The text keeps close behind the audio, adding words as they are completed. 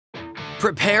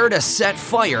Prepare to set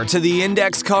fire to the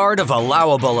index card of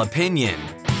allowable opinion.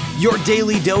 Your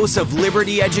daily dose of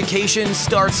liberty education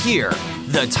starts here.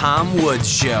 The Tom Woods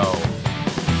Show.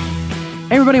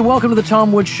 Hey everybody, welcome to the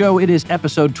Tom Woods Show. It is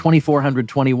episode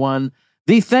 2421,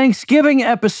 the Thanksgiving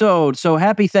episode. So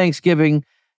happy Thanksgiving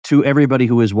to everybody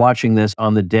who is watching this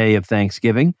on the day of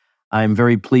Thanksgiving. I'm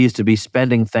very pleased to be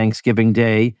spending Thanksgiving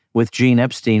Day with Gene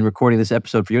Epstein recording this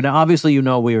episode for you. Now, obviously, you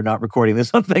know we are not recording this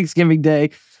on Thanksgiving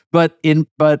Day, but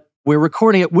we're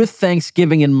recording it with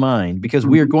Thanksgiving in mind because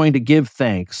we are going to give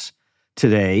thanks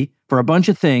today for a bunch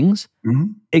of things,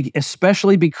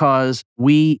 especially because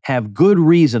we have good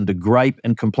reason to gripe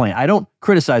and complain. I don't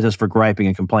criticize us for griping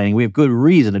and complaining. We have good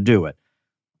reason to do it.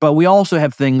 But we also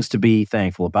have things to be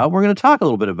thankful about. We're going to talk a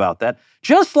little bit about that.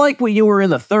 Just like when you were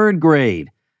in the third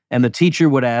grade and the teacher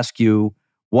would ask you,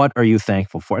 what are you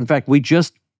thankful for? In fact, we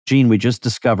just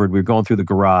discovered, we were going through the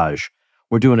garage.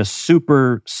 We're doing a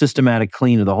super systematic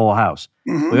clean of the whole house.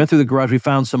 We went through the garage. We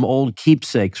found some old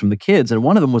keepsakes from the kids, and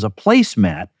one of them was a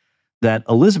placemat that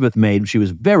Elizabeth made when she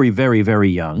was very, very, very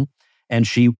young, and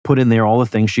she put in there all the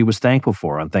things she was thankful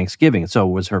for on Thanksgiving. So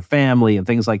it was her family and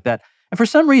things like that. And for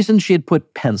some reason, she had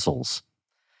put pencils.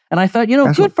 And I thought,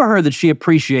 good for her that she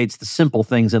appreciates the simple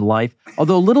things in life,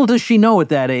 although little does she know at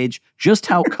that age just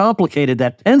how complicated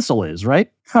that pencil is,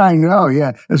 right? I know,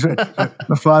 yeah. That's right.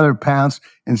 My father pounced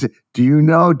and said, do you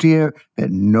know, dear,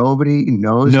 that nobody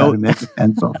knows how to make a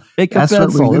pencil? That's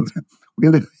what we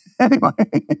live anyway.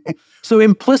 So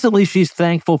implicitly, she's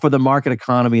thankful for the market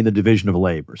economy and the division of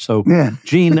labor. So, yeah.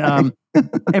 Gene,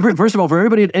 first of all, for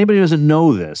anybody who doesn't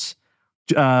know this,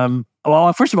 first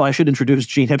of all, I should introduce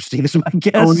Gene Epstein as my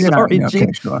guest. Oh, yeah. Sorry, Yeah, Gene.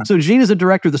 okay, sure. So Gene is the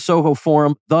director of the Soho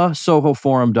Forum,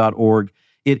 thesohoforum.org.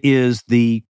 It is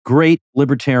the great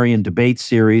libertarian debate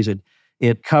series.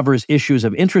 It covers issues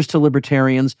of interest to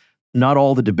libertarians. Not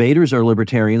all the debaters are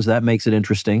libertarians. That makes it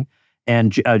interesting.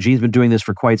 And Gene's been doing this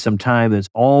for quite some time. It's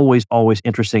always, always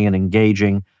interesting and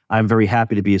engaging. I'm very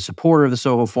happy to be a supporter of the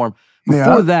Soho Forum.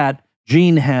 Before that,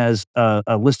 Gene has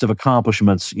a list of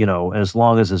accomplishments, as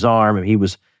long as his arm. He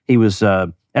was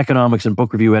economics and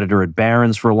book review editor at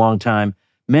Barron's for a long time.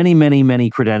 Many, many, many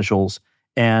credentials.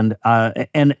 And I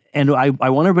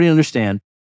want everybody to understand,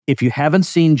 if you haven't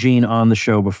seen Gene on the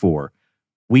show before,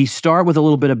 we start with a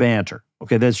little bit of banter.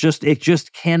 Okay, it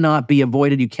just cannot be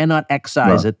avoided. You cannot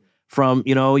excise it from,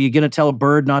 you're going to tell a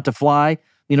bird not to fly.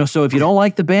 So if you don't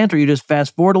like the banter, you just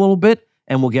fast forward a little bit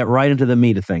and we'll get right into the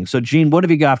meat of things. So Gene, what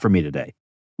have you got for me today?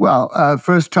 Well,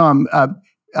 first, Tom,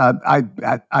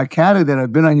 I counted that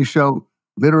I've been on your show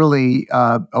literally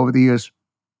over the years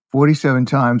 47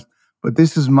 times, but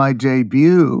this is my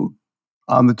debut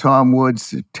on the Tom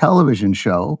Woods television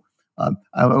show.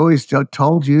 I've always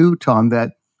told you, Tom,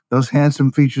 that those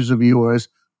handsome features of yours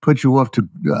put you off to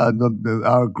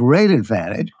our great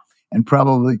advantage, and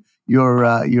probably your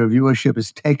viewership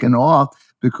is taken off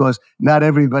because not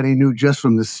everybody knew just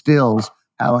from the stills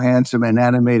how handsome and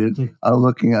animated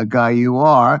looking a guy you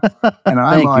are. And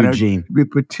I'm honored to be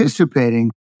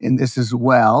participating in this as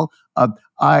well.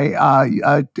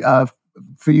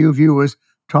 For you viewers,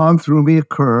 Tom threw me a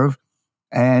curve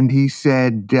and he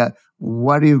said,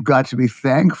 what have you got to be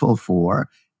thankful for?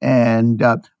 And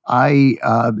I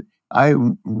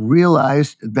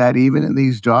realized that even in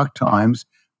these dark times,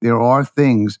 there are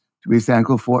things to be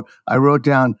thankful for. I wrote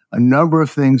down a number of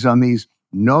things on these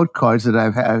note cards that I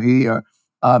have here.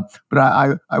 But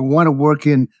I want to work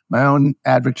in my own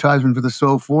advertisement for the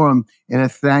Soho Forum in a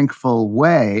thankful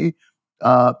way.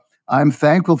 I'm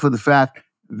thankful for the fact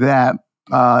that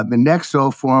the next Soho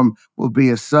Forum will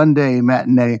be a Sunday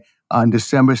matinee on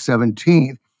December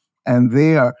 17th. And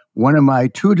there, one of my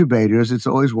two debaters, it's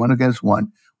always one against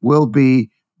one, will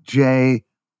be Jay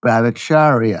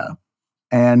Bhattacharya.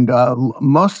 And all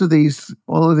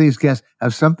of these guests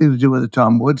have something to do with the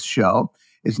Tom Woods Show.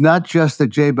 It's not just that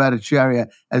Jay Bhattacharya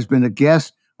has been a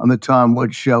guest on the Tom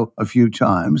Woods Show a few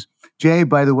times. Jay,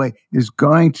 by the way, is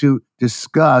going to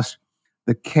discuss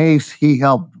the case he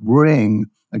helped bring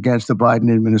against the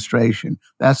Biden administration.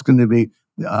 That's going to be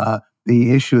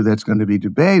the issue that's going to be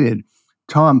debated.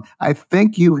 Tom, I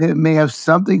think you may have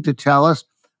something to tell us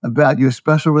about your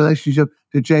special relationship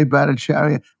to Jay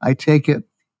Bhattacharya. I take it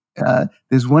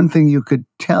there's one thing you could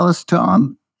tell us,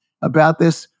 Tom, about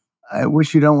this,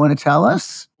 which you don't want to tell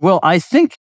us? Well, I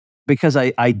think because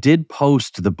I did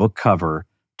post the book cover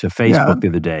to Facebook the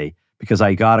other day, because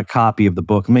I got a copy of the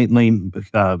book. Let me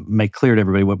make clear to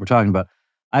everybody what we're talking about.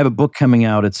 I have a book coming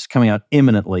out. It's coming out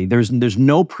imminently. There's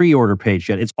no pre-order page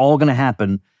yet. It's all going to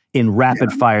happen in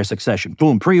rapid fire succession.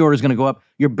 Boom, pre-order is going to go up.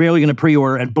 You're barely going to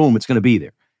pre-order, and boom, it's going to be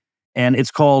there. And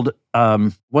it's called,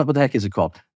 what the heck is it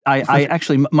called? I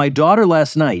actually, my daughter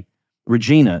last night,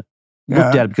 Regina,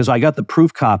 looked at it because I got the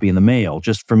proof copy in the mail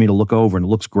just for me to look over, and it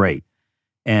looks great.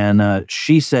 And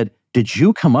she said, "Did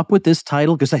you come up with this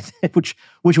title?" Because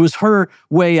which was her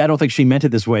way. I don't think she meant it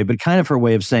this way, but kind of her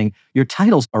way of saying your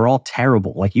titles are all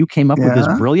terrible. Like you came up with this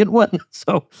brilliant one.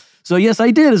 So yes,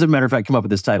 I did. As a matter of fact, come up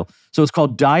with this title. So it's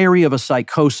called "Diary of a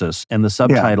Psychosis," and the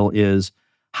subtitle is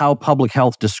 "How Public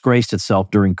Health Disgraced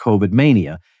Itself During COVID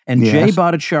Mania." And Jay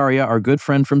Bhattacharya, our good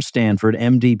friend from Stanford,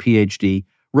 MD, PhD,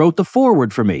 wrote the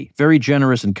foreword for me. Very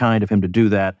generous and kind of him to do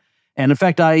that. And in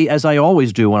fact, as I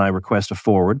always do when I request a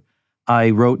forward,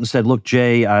 I wrote and said, "Look,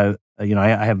 Jay, I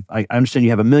understand you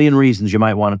have a million reasons you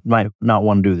might not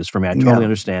want to do this for me. I totally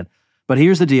understand. But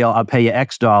here's the deal. I'll pay you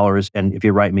X dollars, and if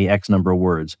you write me X number of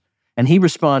words." And he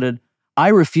responded, "I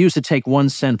refuse to take 1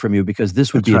 cent from you because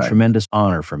this would be a tremendous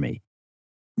honor for me."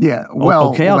 Yeah. Well,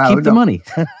 okay, I'll keep the money.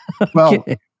 Well,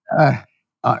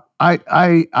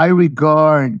 I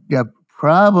regard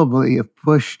probably have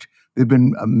pushed. There've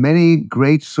been many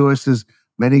great sources,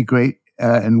 many great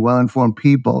and well-informed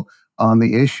people on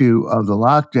the issue of the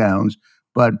lockdowns,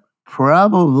 but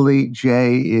probably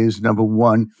Jay is number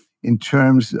one in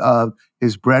terms of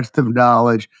his breadth of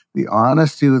knowledge, the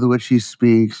honesty with which he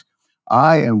speaks.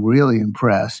 I am really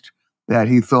impressed that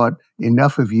he thought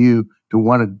enough of you to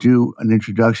want to do an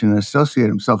introduction and associate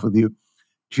himself with you.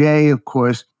 Jay, of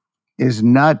course, is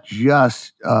not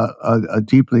just a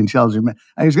deeply intelligent man.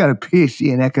 He's got a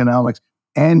PhD in economics,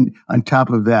 and on top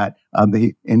of that,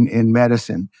 in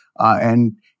medicine.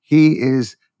 And he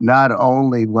is not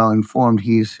only well-informed,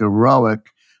 he's heroic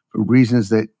for reasons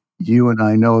that you and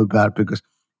I know about, because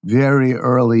very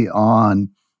early on,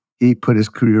 he put his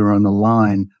career on the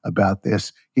line about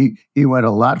this. He went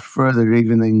a lot further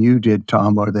even than you did,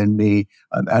 Tom, or than me.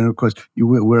 And of course,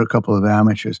 we're a couple of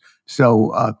amateurs.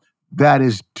 So that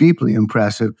is deeply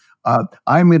impressive.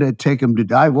 I'm going to take him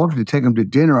I wanted to take him to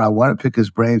dinner. I want to pick his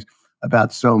brains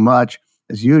about so much,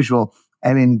 as usual.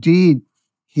 And indeed,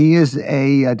 he is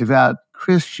a devout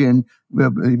Christian.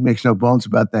 He makes no bones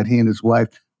about that. He and his wife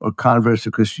are converts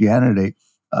to Christianity.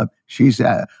 He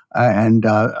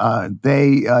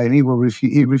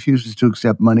refuses to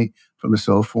accept money from the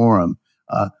Soul Forum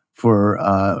for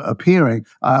appearing.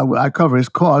 I cover his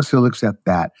cause; he'll accept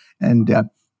that. And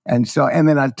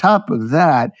then on top of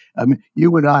that, I mean,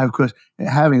 you and I, of course,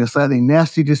 having a slightly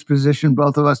nasty disposition,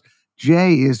 both of us.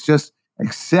 Jay is just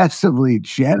excessively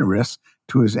generous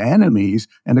to his enemies,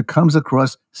 and it comes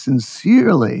across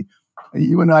sincerely.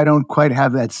 You and I don't quite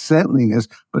have that saintliness,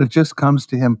 but it just comes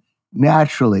to him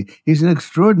naturally. He's an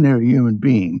extraordinary human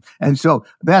being. And so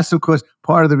that's, of course,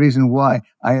 part of the reason why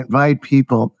I invite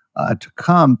people to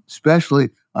come, especially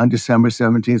on December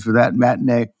 17th for that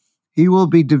matinee. He will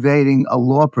be debating a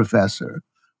law professor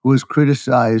who has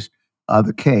criticized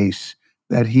the case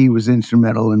that he was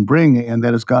instrumental in bringing, and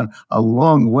that has gone a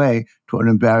long way toward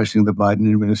embarrassing the Biden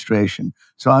administration.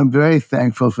 So I'm very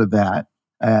thankful for that.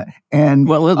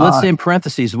 Let's say in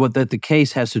parentheses that the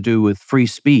case has to do with free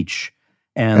speech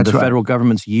and the federal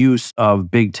government's use of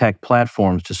big tech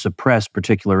platforms to suppress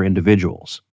particular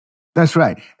individuals. That's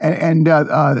right. And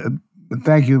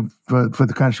thank you for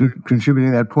the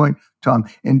contributing that point, Tom.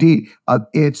 Indeed,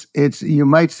 it's you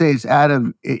might say it's out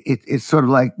of it's sort of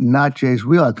like not Jay's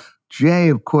wheelhouse. Jay,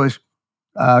 of course,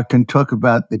 can talk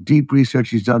about the deep research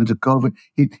he's done into COVID.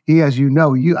 He, as you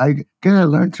know, I guess I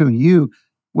learned from you.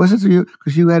 Was it through you?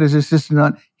 Because you had his assistant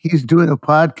on. He's doing a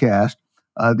podcast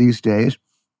these days,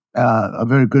 a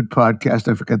very good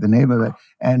podcast. I forget the name of it.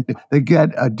 And they get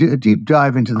a deep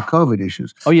dive into the COVID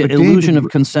issues. Oh, yeah. Illusion of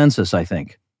Consensus, I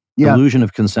think. Yeah. Illusion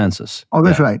of Consensus. Oh,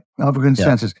 that's right. Of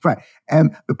Consensus. Yeah. Right.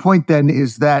 And the point then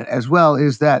is that, as well,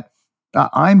 is that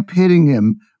I'm pitting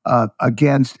him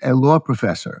against a law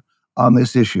professor on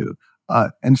this issue.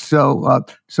 And so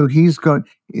he's going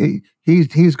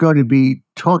to be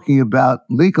talking about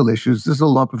legal issues. This is a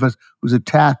law professor who's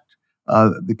attacked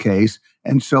the case,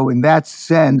 and so in that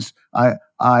sense, it's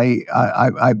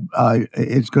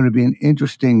going to be an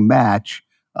interesting match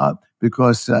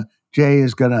because Jay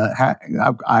is going to.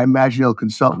 I imagine he'll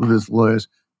consult with his lawyers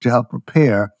to help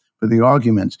prepare for the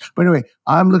arguments. But anyway,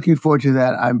 I'm looking forward to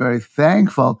that. I'm very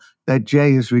thankful that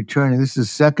Jay is returning. This is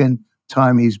the second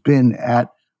time he's been at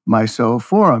my Soul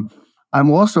Forum.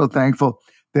 I'm also thankful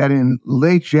that in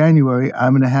late January,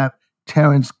 I'm going to have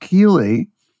Terence Keeley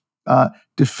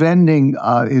defending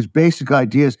his basic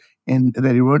ideas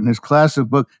that he wrote in his classic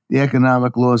book, The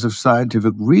Economic Laws of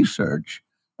Scientific Research.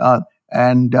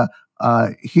 And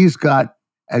he's got,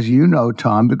 as you know,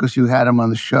 Tom, because you had him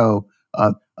on the show,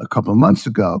 a couple of months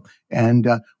ago. And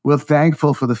we're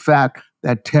thankful for the fact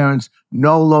that Terence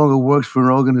no longer works for an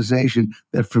organization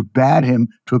that forbade him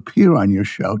to appear on your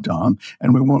show, Tom.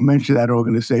 And we won't mention that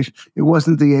organization. It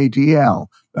wasn't the ADL.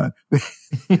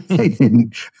 They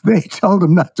didn't. They told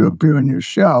him not to appear on your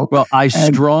show. Well, I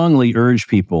strongly urge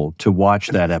people to watch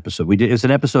that episode. It's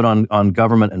an episode on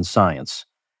government and science.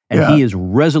 And he is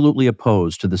resolutely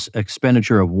opposed to this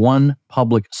expenditure of 1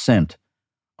 public cent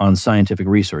on scientific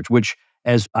research, which,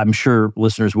 as I'm sure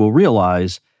listeners will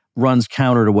realize, runs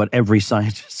counter to what every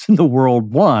scientist in the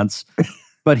world wants.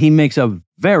 But he makes a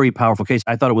very powerful case.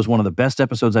 I thought it was one of the best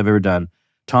episodes I've ever done.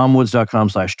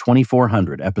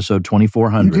 TomWoods.com/2400, episode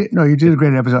 2400. You did a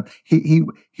great episode. He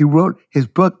wrote his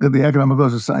book, The Economic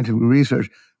Laws of Scientific Research,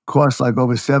 cost like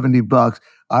over $70.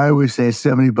 I always say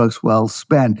 $70 well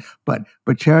spent. But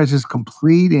Terence is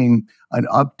completing an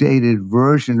updated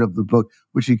version of the book,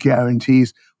 which he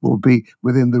guarantees will be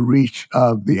within the reach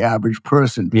of the average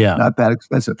person. Yeah. Not that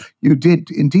expensive. You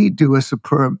did indeed do a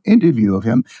superb interview of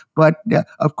him. But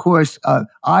of course,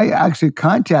 I actually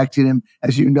contacted him,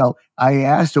 as you know. I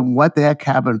asked him what the heck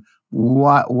happened.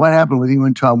 What happened with you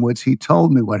and Tom Woods? He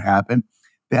told me what happened,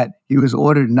 that he was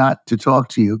ordered not to talk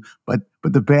to you, but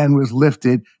the ban was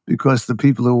lifted because the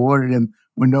people who ordered him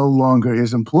were no longer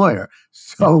his employer.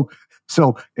 So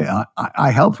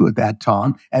I helped with that,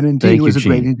 Tom, and indeed it was a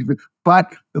great interview.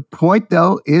 But the point,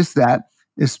 though, is that,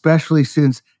 especially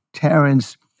since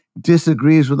Terence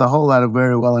disagrees with a whole lot of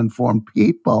very well-informed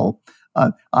people,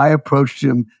 I approached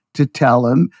him to tell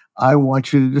him, I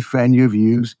want you to defend your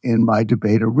views in my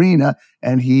debate arena.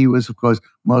 And he was, of course,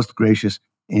 most gracious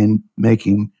in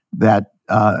making that,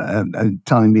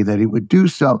 telling me that he would do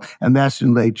so. And that's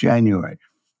in late January.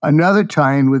 Another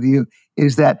tie-in with you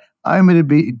is that I'm going to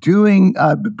be doing,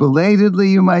 belatedly,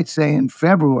 you might say, in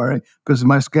February, because of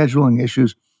my scheduling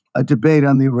issues, a debate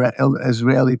on the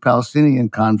Israeli-Palestinian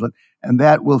conflict, and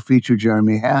that will feature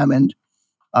Jeremy Hammond.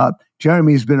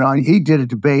 Jeremy's been on, he did a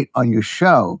debate on your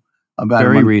show about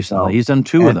very recently. He's done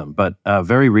 2 of them, but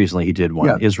very recently he did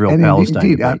one,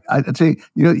 Israel-Palestine debate. I'd say,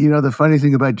 you know, the funny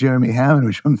thing about Jeremy Hammond,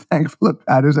 which I'm thankful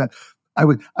about, is that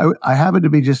I happened to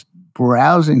be just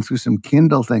browsing through some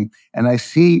Kindle thing, and I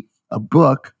see a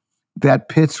book that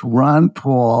pits Ron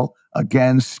Paul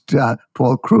against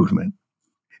Paul Krugman.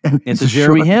 And it's a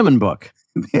Jeremy Hammond book.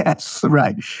 Yes,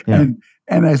 right. Yeah.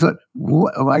 And I thought,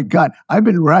 oh my God, I've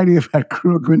been writing about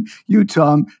Krugman. You,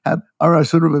 Tom, are a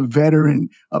sort of a veteran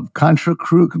of Contra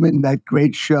Krugman, that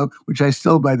great show, which I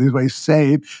still, by the way,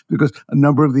 save because a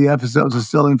number of the episodes are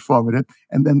still informative.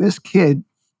 And then this kid,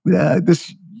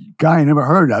 this guy I never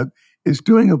heard of, is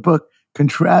doing a book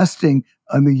contrasting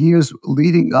on the years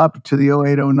leading up to the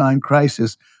 08-09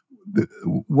 crisis,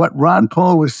 what Ron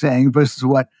Paul was saying versus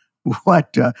what Paul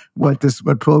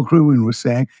Krugman was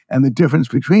saying, and the difference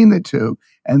between the two.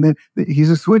 And then he's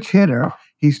a switch hitter.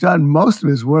 He's done most of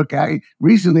his work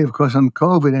recently, of course, on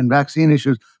COVID and vaccine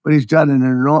issues, but he's done an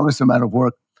enormous amount of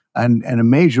work and a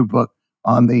major book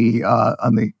on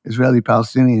the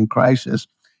Israeli-Palestinian crisis.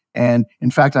 And in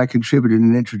fact, I contributed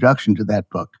an introduction to that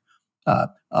book. I'm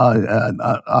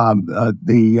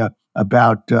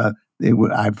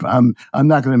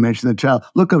not going to mention the title.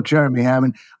 Look up Jeremy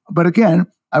Hammond. But again,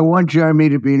 I want Jeremy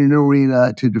to be in an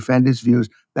arena to defend his views.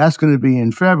 That's going to be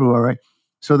in February.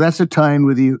 So that's a tie-in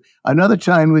with you. Another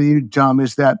tie-in with you, Tom,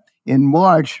 is that in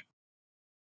March,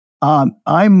 I'm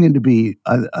going to be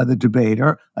the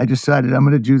debater. I decided I'm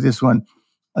going to do this one.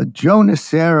 Joe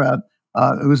Nocera,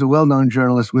 who is a well-known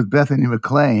journalist with Bethany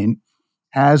McLean,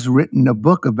 has written a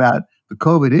book about the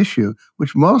COVID issue,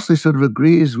 which mostly sort of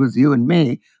agrees with you and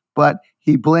me, but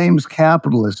he blames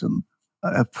capitalism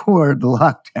for the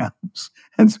lockdowns.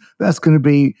 And that's going to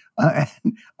be,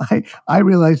 I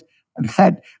realized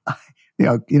that,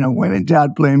 when in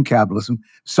doubt, blame capitalism.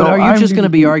 So but are you just going to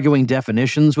be arguing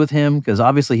definitions with him? Because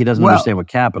obviously he doesn't understand what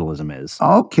capitalism is.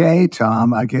 Okay,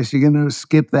 Tom, I guess you're going to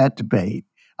skip that debate.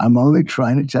 I'm only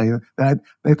trying to tell you that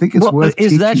I think it's worth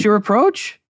teaching. Is that your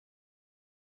approach?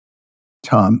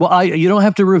 Tom? Well, you don't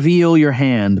have to reveal your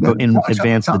hand in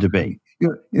advance of the debate.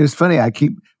 It's funny.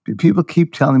 People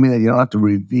keep telling me that you don't have to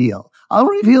reveal. I'll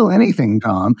reveal anything,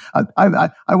 Tom. I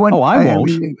won't.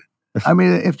 I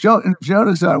mean, if Joe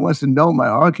wants to know my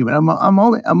argument, I'm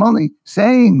only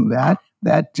saying that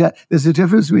there's a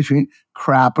difference between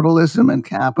capitalism and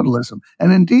capitalism,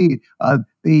 and indeed, I'm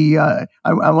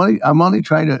only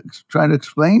trying to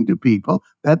explain to people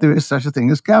that there is such a thing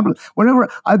as capitalism. Whenever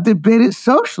I've debated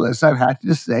socialists, I've had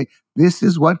to say, this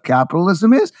is what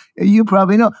capitalism is. You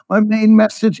probably know my main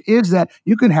message is that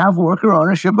you can have worker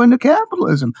ownership under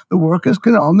capitalism. The workers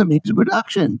can own the means of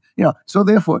production. So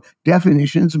therefore,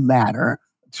 definitions matter.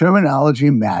 terminology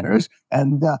matters,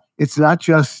 and it's not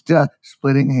just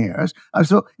splitting hairs.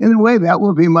 So in a way, that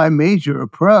will be my major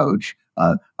approach,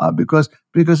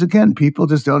 because again, people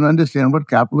just don't understand what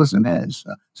capitalism is.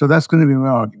 So that's going to be my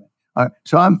argument.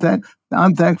 So I'm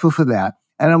thankful for that,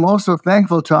 and I'm also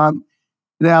thankful, Tom.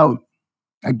 Now,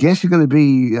 I guess you're going to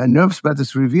be nervous about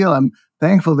this reveal. I'm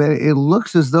thankful that it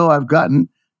looks as though I've gotten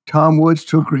Tom Woods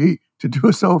to agree to do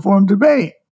a soul-form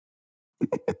debate.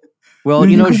 Well,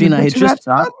 Gene, I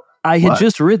had What?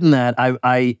 just written that.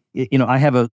 I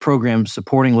have a program,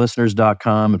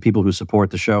 supportinglisteners.com, and people who support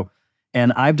the show.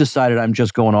 And I've decided I'm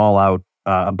just going all out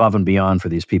above and beyond for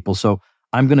these people. So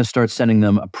I'm going to start sending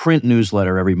them a print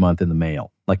newsletter every month in the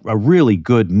mail, like a really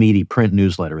good, meaty print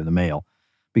newsletter in the mail.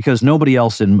 Because nobody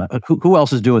else who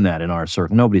else is doing that in our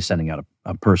circle? Nobody's sending out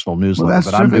a personal newsletter,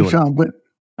 but I'm doing it.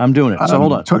 I'm doing it. So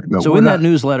hold on. So in that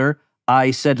newsletter,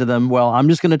 I said to them, well, I'm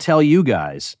just going to tell you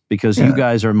guys, because you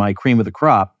guys are my cream of the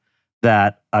crop,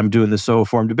 that I'm doing the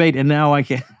soul-form debate, and now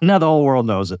now the whole world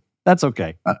knows it. That's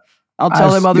okay. I'll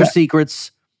tell them other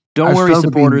secrets. Don't worry,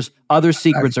 supporters. Other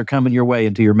secrets are coming your way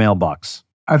into your mailbox.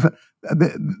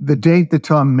 The date that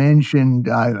Tom mentioned,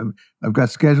 I've got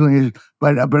scheduling,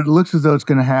 but it looks as though it's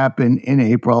going to happen in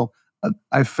April.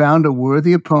 I found a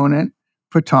worthy opponent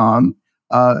for Tom,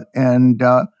 and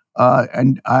I'm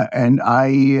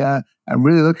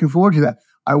really looking forward to that.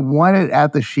 I want it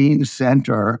at the Sheen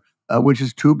Center, which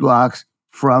is 2 blocks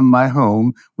from my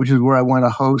home, which is where I want to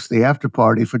host the after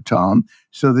party for Tom,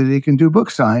 so that he can do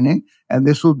book signing. And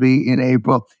this will be in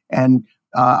April. And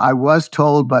I was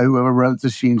told by whoever runs the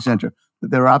Sheen Center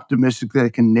that they're optimistic that they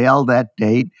can nail that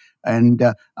date. And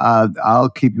I'll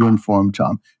keep you informed,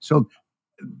 Tom. So,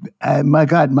 my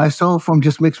God, my soul form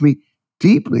just makes me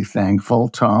deeply thankful,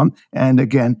 Tom. And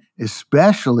again,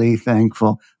 especially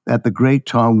thankful that the great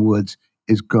Tom Woods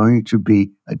is going to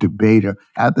be a debater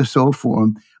at the Soul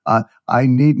Forum.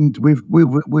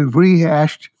 We've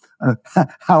rehashed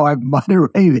how I've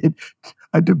moderated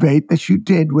a debate that you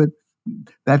did with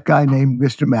that guy named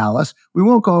Mr. Malice. We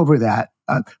won't go over that,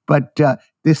 but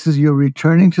this is, you're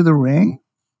returning to the ring.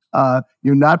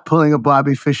 You're not pulling a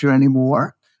Bobby Fischer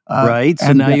anymore. Right.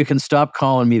 So now you can stop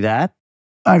calling me that.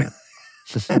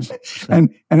 and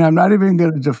I'm not even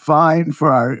going to define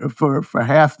for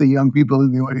half the young people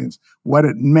in the audience what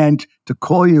it meant to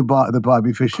call you the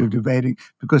Bobby Fischer debating,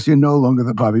 because you're no longer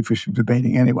the Bobby Fischer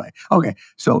debating anyway. Okay,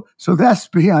 so that's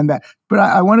beyond that. But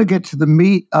I want to get to the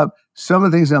meat of some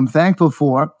of the things I'm thankful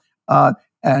for, so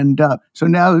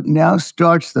now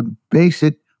starts the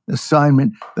basic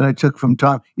assignment that I took from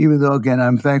Tom. Even though, again,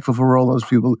 I'm thankful for all those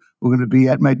people who are going to be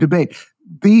at my debate.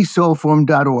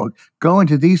 thesoulforum.org. Go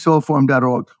into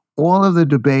thesoulforum.org. All of the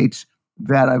debates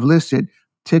that I've listed,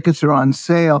 tickets are on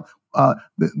sale.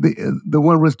 The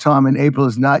one with Tom in April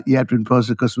has not yet been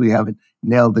posted because we haven't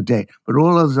nailed the date. But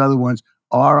all those other ones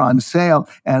are on sale,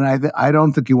 and I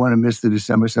don't think you want to miss the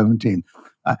December 17th.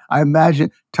 I imagine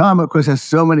Tom, of course, has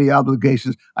so many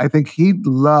obligations. I think he'd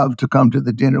love to come to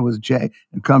the dinner with Jay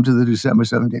and come to the December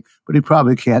 17th, but he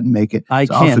probably can't make it. I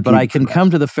can't, but I can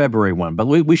come to the February one. But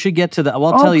we should get to that.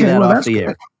 Well, I'll tell you that off the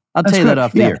air. I'll tell you that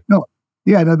off the air.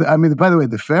 I mean, by the way,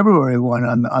 the February one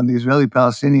on the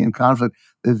Israeli-Palestinian conflict,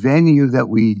 the venue that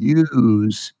we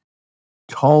use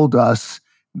told us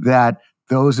that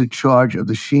those in charge of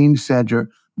the Sheen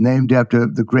Center, named after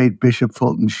the great Bishop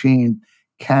Fulton Sheen,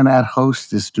 cannot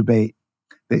host this debate.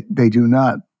 They do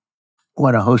not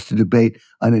want to host a debate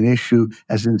on an issue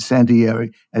as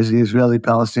incendiary as the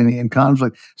Israeli-Palestinian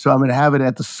conflict. So I'm going to have it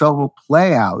at the Soho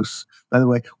Playhouse, by the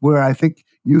way, where I think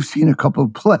you've seen a couple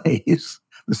of plays.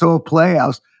 The Soho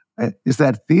Playhouse is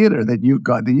that theater that you've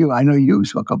got. I know you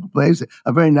saw a couple of plays.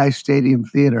 A very nice stadium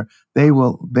theater. They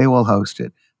will host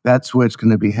it. That's where it's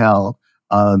going to be held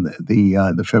on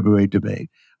the February debate.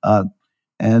 I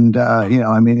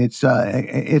mean,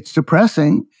 it's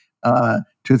depressing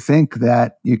to think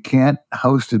that you can't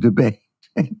host a debate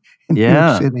in New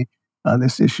York City on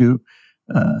this issue.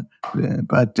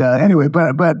 But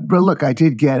look, I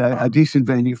did get a decent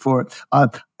venue for it.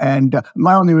 And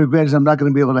my only regret is I'm not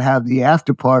going to be able to have the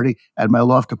after party at my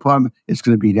loft apartment. It's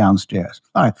going to be downstairs.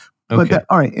 All right. Okay.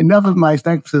 All right. Enough of my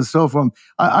thanks to the Soul Forum.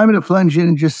 I'm going to plunge in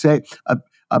and just say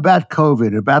about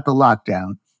COVID, about the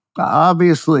lockdown.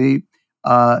 Obviously,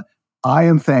 I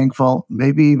am thankful,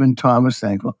 maybe even Tom is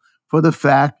thankful, for the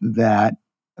fact that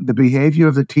the behavior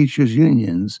of the teachers'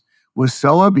 unions was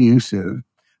so abusive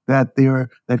that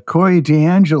Corey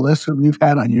DeAngelis, who you've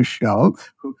had on your show,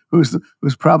 who's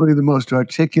probably the most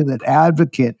articulate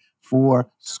advocate for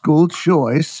school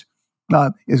choice,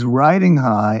 is riding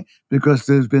high because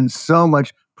there's been so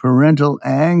much parental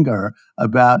anger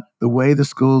about the way the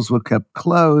schools were kept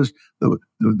closed,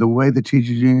 the way the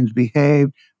teachers unions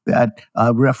behaved, that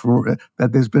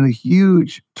there's been a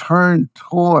huge turn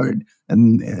toward,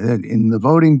 in the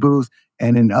voting booth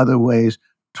and in other ways,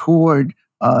 toward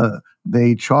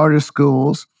the charter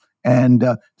schools. And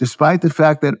despite the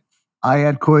fact that I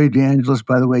had Corey DeAngelis,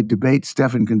 by the way, debate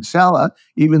Stephan Kinsella,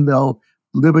 even though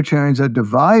libertarians are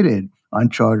divided on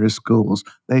charter schools,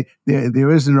 there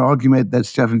is an argument that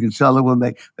Stephan Kinsella will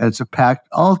make that it's a pact,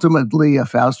 ultimately a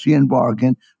Faustian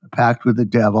bargain, a pact with the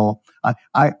devil.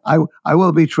 I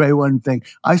will betray one thing.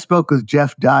 I spoke with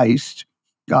Jeff Deist,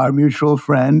 our mutual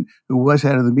friend, who was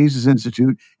head of the Mises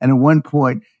Institute, and at one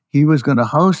point he was going to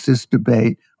host this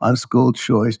debate on school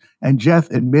choice. And Jeff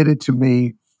admitted to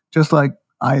me, just like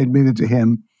I admitted to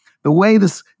him, the way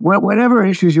whatever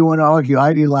issues you want to argue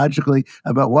ideologically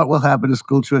about what will happen to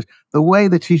school choice, the way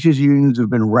the teachers' unions have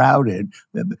been routed,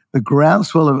 the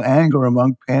groundswell of anger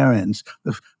among parents,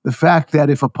 the fact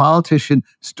that if a politician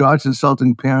starts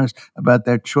insulting parents about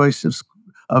their choice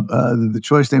of the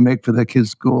choice they make for their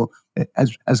kids' school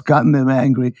has gotten them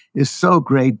angry, is so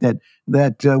great that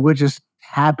we're just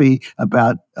happy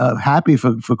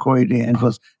for Corey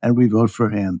DeAngelis, and we vote for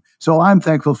him. So I'm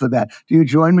thankful for that. Do you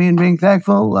join me in being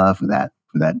thankful for that?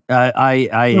 I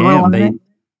am.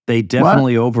 They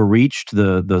definitely overreached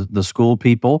the school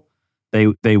people.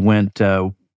 They went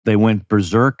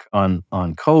berserk on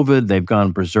COVID. They've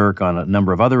gone berserk on a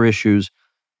number of other issues,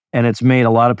 and it's made a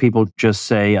lot of people just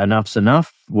say enough's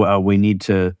enough. We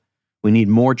need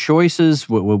more choices.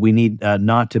 We need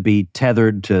not to be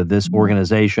tethered to this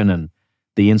organization and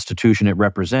the institution it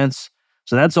represents.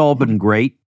 So that's all been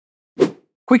great.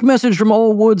 Quick message from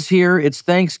Old Woods here. It's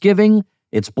Thanksgiving.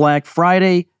 It's Black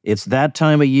Friday. It's that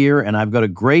time of year, and I've got a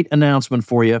great announcement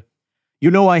for you.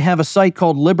 You know, I have a site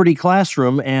called Liberty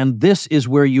Classroom, and this is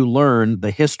where you learn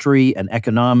the history and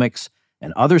economics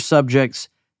and other subjects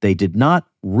they did not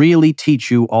really teach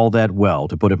you all that well,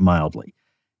 to put it mildly.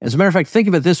 As a matter of fact, think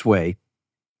of it this way.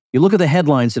 You look at the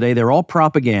headlines today, they're all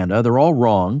propaganda, they're all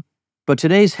wrong, but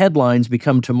today's headlines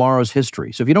become tomorrow's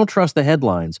history. So if you don't trust the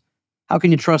headlines, how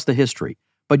can you trust the history?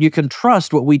 But you can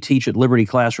trust what we teach at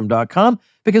libertyclassroom.com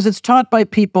because it's taught by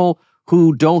people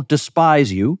who don't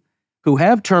despise you, who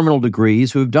have terminal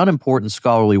degrees, who have done important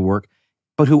scholarly work,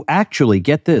 but who actually,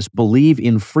 get this, believe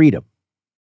in freedom.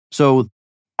 So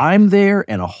I'm there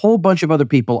and a whole bunch of other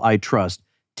people I trust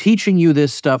teaching you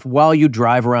this stuff while you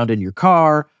drive around in your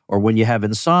car, or when you have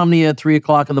insomnia at 3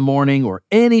 o'clock in the morning, or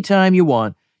anytime you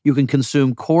want. You can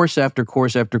consume course after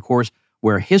course after course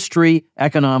where history,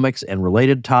 economics, and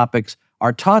related topics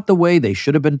are taught the way they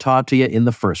should have been taught to you in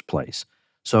the first place.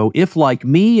 So if, like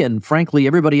me and frankly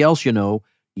everybody else you know,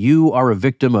 you are a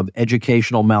victim of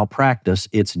educational malpractice,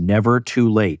 it's never too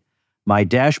late. My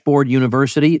dashboard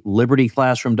university,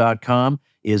 libertyclassroom.com,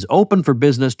 is open for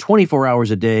business 24 hours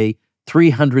a day,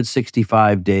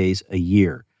 365 days a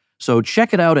year. So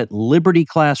check it out at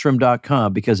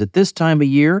libertyclassroom.com, because at this time of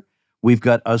year, we've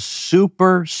got a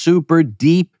super, super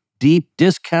deep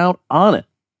discount on it.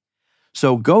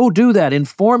 So go do that.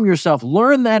 Inform yourself.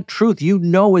 Learn that truth you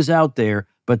know is out there,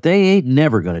 but they ain't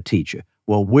never going to teach you.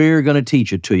 Well, we're going to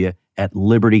teach it to you at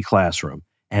Liberty Classroom.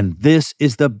 And this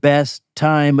is the best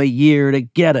time of year to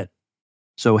get it.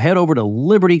 So head over to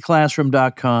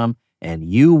libertyclassroom.com and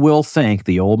you will thank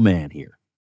the old man here.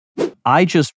 I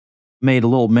just made a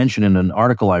little mention in an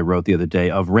article I wrote the other day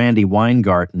of Randy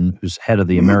Weingarten, who's head of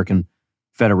the American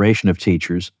Federation of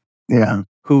Teachers. Yeah.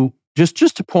 Who, just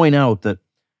to point out that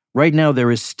right now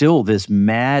there is still this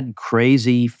mad,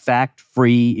 crazy,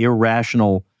 fact-free,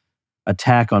 irrational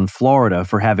attack on Florida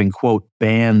for having, quote,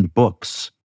 banned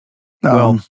books.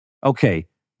 Well, okay,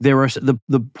 there are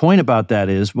the point about that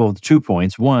is, well, 2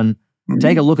 points. One,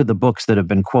 take a look at the books that have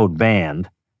been, quote, banned,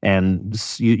 and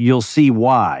you'll see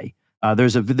why.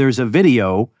 There's a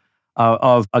video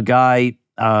of a guy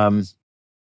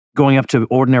going up to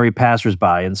ordinary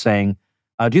passersby and saying,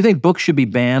 do you think books should be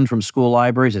banned from school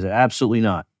libraries? I said, absolutely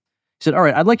not. He said, all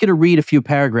right, I'd like you to read a few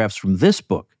paragraphs from this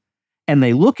book. And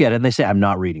they look at it and they say, I'm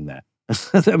not reading that.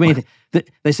 I mean,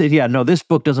 they said, yeah, no, this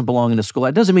book doesn't belong in a school.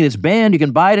 It doesn't mean it's banned. You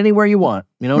can buy it anywhere you want.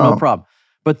 No problem.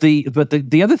 But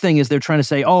the other thing is they're trying to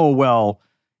say, oh, well,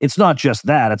 it's not just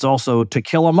that. It's also To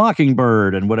Kill a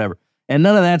Mockingbird and whatever. And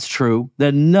none of that's true.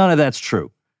 None of that's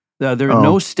true. There are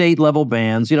no state level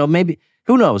bans. Maybe,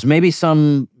 who knows? Maybe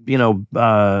some,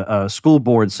 school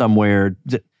board somewhere.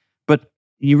 But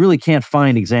you really can't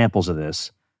find examples of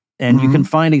this. And you can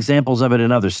find examples of it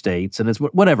in other states. And it's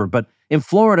whatever. But in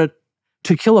Florida,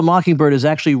 To Kill a Mockingbird is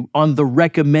actually on the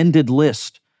recommended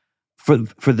list for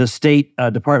the state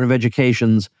Department of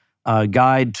Education's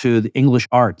guide to the English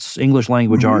arts, English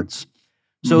language arts.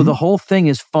 So the whole thing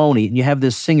is phony. And you have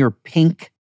this singer,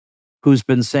 Pink, who's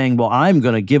been saying, well, I'm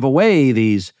going to give away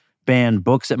these banned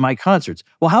books at my concerts.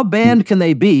 Well, how banned can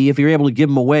they be if you're able to give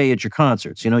them away at your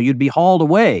concerts? You know, you'd be hauled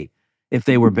away if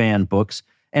they were banned books.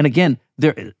 And again,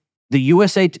 the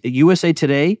USA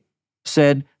Today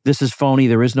said this is phony.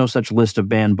 There is no such list of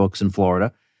banned books in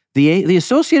Florida. The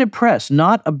Associated Press,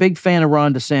 not a big fan of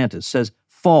Ron DeSantis, says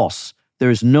false.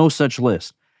 There is no such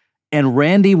list. And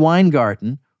Randy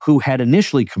Weingarten, who had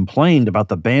initially complained about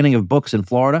the banning of books in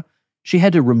Florida, she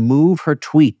had to remove her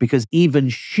tweet because even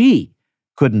she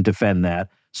couldn't defend that.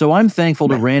 So I'm thankful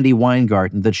to Randy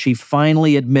Weingarten that she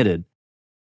finally admitted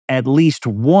at least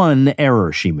one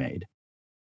error she made.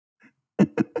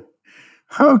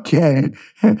 Okay.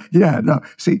 Yeah, no.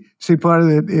 See, part of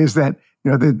it is that,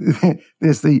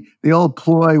 there's the old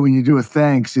ploy when you do a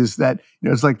thanks is that,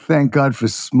 it's like, thank God for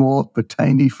small but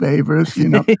tiny favors,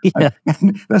 Yeah.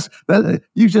 And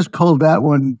you just pulled that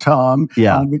one, Tom.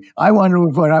 Yeah. I want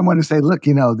to say, look,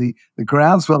 the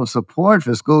groundswell of support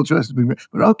for school choice,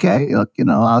 but okay, look,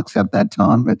 I'll accept that,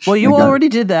 Tom. Well, you already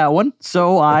did that one,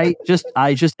 so I just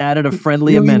added a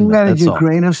friendly amendment. You added that's your all.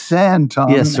 grain of sand, Tom.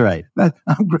 Yes, right.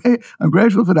 I'm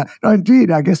grateful for that. No,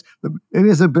 indeed, I guess it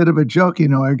is a bit of a joke.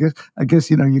 I guess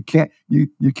you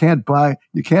can't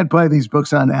buy these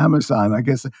books on Amazon. I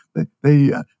guess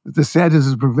the DeSantis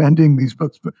is preventing these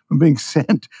books from being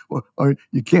sent, or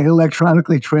you can't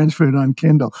electronically transfer it on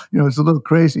Kindle. It's a little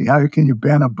crazy. How can you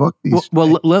ban a book these days?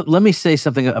 Well, let me say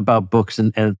something about books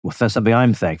and that's something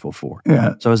I'm thankful for.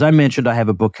 Yeah. So as I mentioned, I have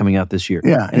a book coming out this year.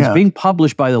 Yeah, and it's being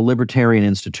published by the Libertarian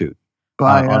Institute.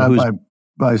 By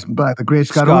the great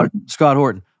Scott Horton. Scott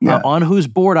Horton, on whose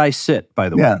board I sit, by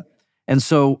the way. And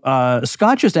so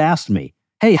Scott just asked me,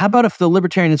 hey, how about if the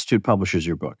Libertarian Institute publishes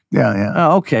your book? Yeah.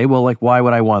 Oh, okay, well, why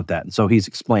would I want that? And so he's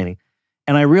explaining.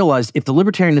 And I realized if the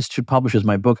Libertarian Institute publishes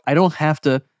my book, I don't have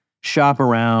to shop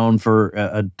around for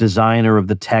a designer of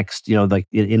the text,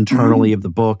 internally of the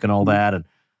book and all that. And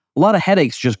a lot of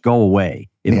headaches just go away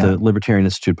if the Libertarian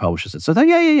Institute publishes it. So I thought,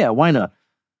 yeah, why not?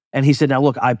 And he said, now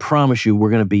look, I promise you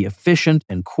we're going to be efficient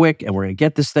and quick and we're going to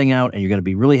get this thing out and you're going to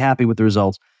be really happy with the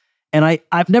results. And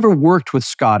I've never worked with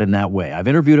Scott in that way. I've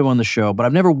interviewed him on the show, but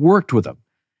I've never worked with him.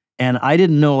 And I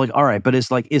didn't know, all right, but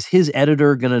it's is his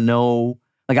editor going to know?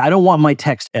 I don't want my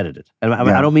text edited.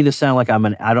 I don't mean to sound like I'm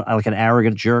an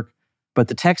arrogant jerk, but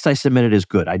the text I submitted is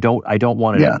good. I don't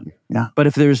want it edited. Yeah. But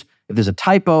if there's a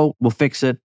typo, we'll fix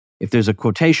it. If there's a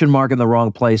quotation mark in the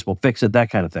wrong place, we'll fix it, that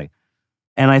kind of thing.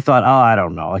 And I thought, I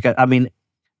don't know.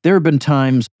 There have been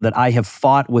times that I have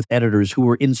fought with editors who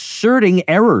were inserting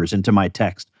errors into my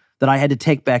text that I had to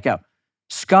take back out.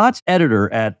 Scott's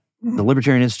editor at the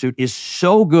Libertarian Institute is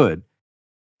so good.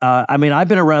 I've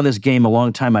been around this game a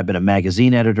long time. I've been a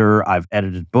magazine editor. I've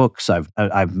edited books. I've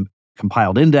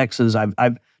compiled indexes.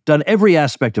 I've done every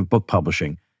aspect of book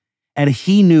publishing. And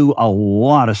he knew a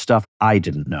lot of stuff I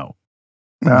didn't know.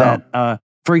 That,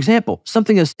 for example,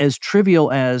 something as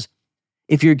trivial as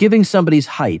if you're giving somebody's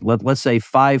height, let's say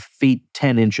 5 feet,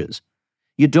 10 inches,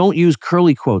 you don't use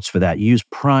curly quotes for that. You use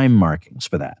prime markings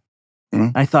for that.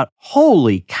 I thought,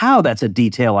 holy cow, that's a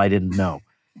detail I didn't know.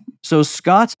 So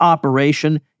Scott's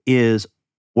operation is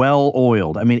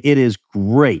well-oiled. It is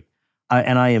great.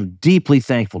 And I am deeply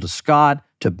thankful to Scott,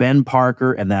 to Ben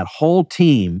Parker, and that whole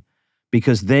team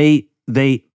because they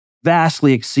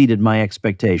vastly exceeded my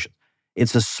expectations.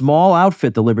 It's a small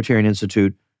outfit, the Libertarian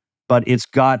Institute, but it's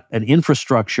got an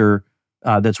infrastructure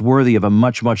that's worthy of a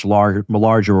much, much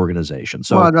larger organization.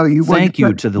 So thank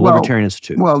you to the Libertarian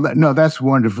Institute. Well, no, that's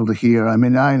wonderful to hear. I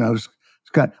know,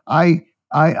 Scott,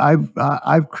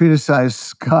 I've criticized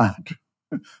Scott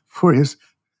for his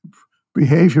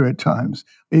behavior at times,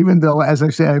 even though, as I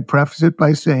say, I preface it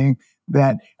by saying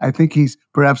that I think he's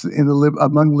perhaps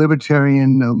among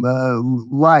libertarian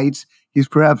lights, he's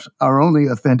perhaps our only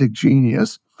authentic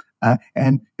genius.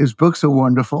 And his books are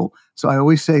wonderful. So I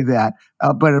always say that.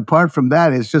 But apart from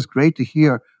that, it's just great to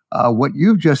hear what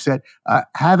you've just said.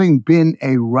 Having been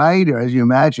a writer, as you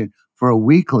imagine, for a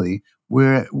weekly,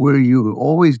 where you're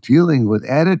always dealing with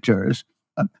editors,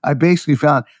 I basically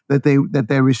found that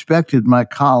they respected my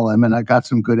column, and I got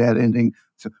some good editing.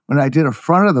 So when I did a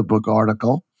front of the book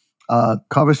article,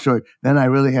 cover story, then I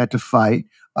really had to fight.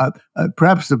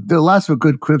 Perhaps there are lots of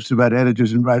good quips about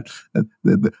editors and writers.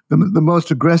 The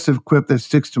most aggressive quip that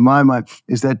sticks to my mind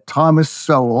is that Thomas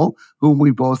Sowell, whom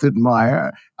we both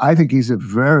admire, I think he's a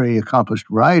very accomplished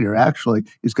writer, actually.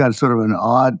 He's got sort of an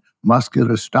odd,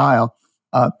 muscular style.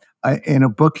 In a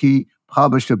book he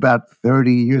published about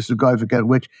 30 years ago, I forget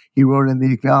which, he wrote in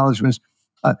the acknowledgments,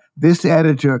 This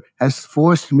editor has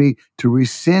forced me to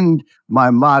rescind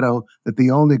my motto that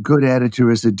the only good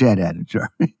editor is a dead editor.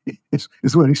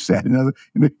 is what he said.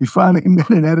 He finally met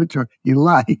an editor he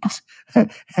liked,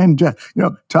 and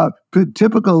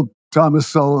typical Thomas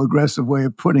Sowell aggressive way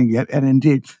of putting it. And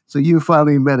indeed, so you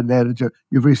finally met an editor.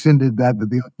 You've rescinded that.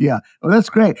 Well, that's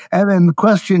great. And then the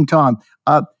question, Tom,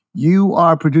 you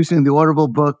are producing the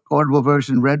Audible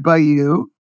version read by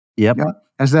you. Yep. Yeah.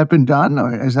 Has that been done?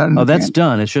 Or is that that's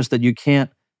done. It's just that you can't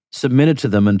submit it to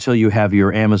them until you have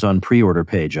your Amazon pre-order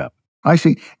page up. I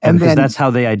see. And because that's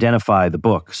how they identify the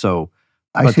book. So,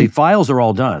 but the files are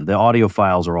all done. The audio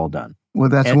files are all done. Well,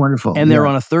 that's wonderful. And they're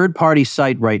on a third-party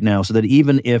site right now, so that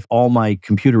even if all my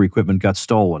computer equipment got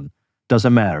stolen,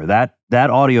 doesn't matter. That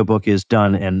audiobook is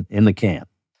done and in the can.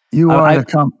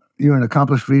 You're an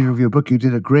accomplished reader of your book. You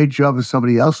did a great job with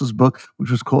somebody else's book,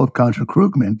 which was called Contra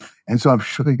Krugman. And so I'm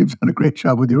sure you've done a great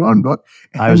job with your own book.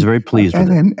 I was very pleased with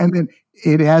it. And then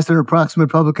it has an approximate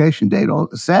publication date all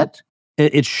set?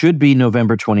 It should be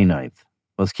November 29th.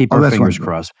 Let's keep our fingers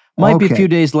crossed. Might be a few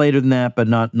days later than that, but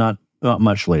not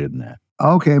much later than that.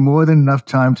 Okay, more than enough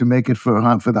time to make it for the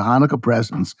Hanukkah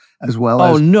presents as well.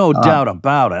 Oh, no doubt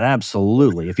about it.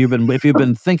 Absolutely. If you've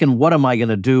been thinking, what am I going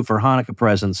to do for Hanukkah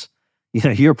presents?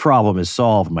 Your problem is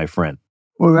solved, my friend.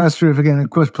 Well, that's terrific. And of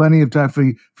course, plenty of time for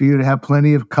you to have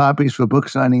plenty of copies for book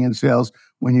signing and sales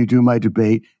when you do my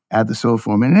debate at the Soul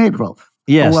Forum in April.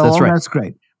 Yes, that's right. That's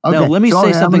great. Okay. Now, let me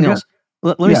say something else.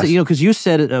 Let me say, because you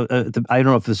said it, I don't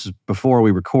know if this is before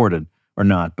we recorded or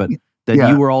not, but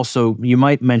that you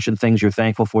might mention things you're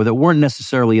thankful for that weren't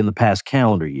necessarily in the past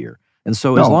calendar year. And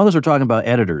so as long as we're talking about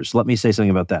editors, let me say something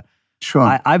about that.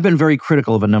 Sure. I've been very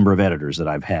critical of a number of editors that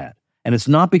I've had. And it's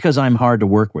not because I'm hard to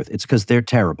work with. It's because they're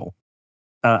terrible.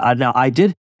 Now, I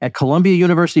did, at Columbia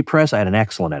University Press, I had an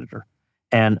excellent editor.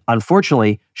 And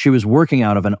unfortunately, she was working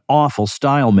out of an awful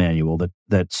style manual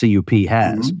that CUP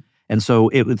has. Mm-hmm. And so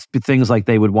it was things like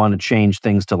they would want to change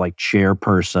things to like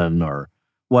chairperson or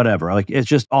whatever. Like it's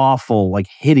just awful, like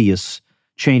hideous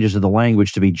changes to the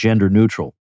language to be gender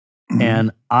neutral. Mm-hmm.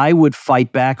 And I would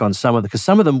fight back on some of because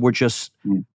some of them were just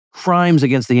crimes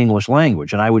against the English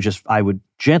language. And I would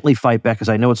gently fight back because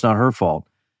I know it's not her fault.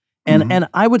 And and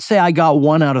I would say I got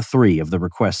 1 out of 3 of the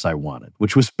requests I wanted,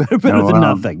 which was better than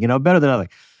nothing, better than nothing.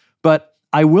 But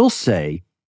I will say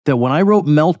that when I wrote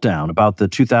Meltdown about the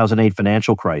 2008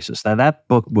 financial crisis, that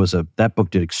book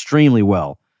did extremely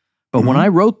well. But when I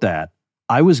wrote that,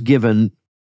 I was given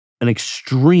an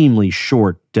extremely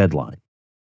short deadline.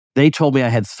 They told me I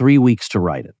had 3 weeks to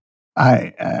write it.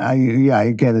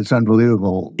 Again, it's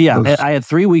unbelievable. Yeah, I had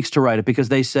 3 weeks to write it because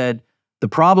they said, the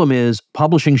problem is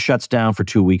publishing shuts down for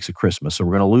 2 weeks at Christmas, so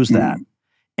we're going to lose that.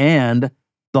 And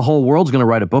the whole world's going to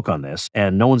write a book on this,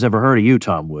 and no one's ever heard of you,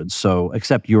 Tom Woods, so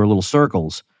except your little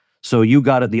circles. So you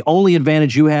got it. The only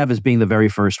advantage you have is being the very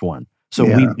first one. So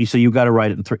so you got to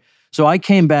write it in 3. So I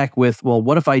came back with, well,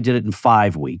 what if I did it in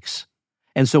 5 weeks?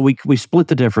 And so we split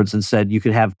the difference and said you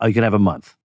could have a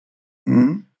month.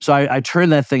 So I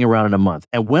turned that thing around in a month.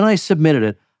 And when I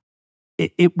submitted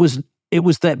it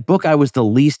was that book I was the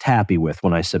least happy with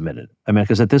when I submitted it. I mean,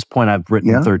 because at this point I've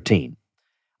written 13.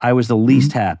 I was the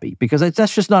least happy because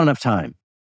that's just not enough time.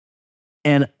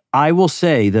 And I will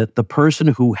say that the person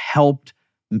who helped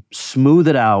smooth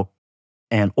it out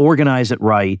and organize it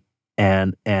right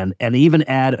and even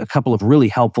add a couple of really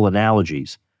helpful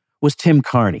analogies was Tim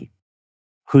Carney,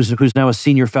 who's now a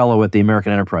senior fellow at the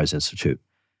American Enterprise Institute.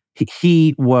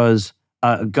 He was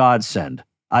a godsend.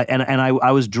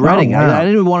 I was dreading. I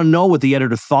didn't even want to know what the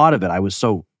editor thought of it. I was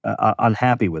so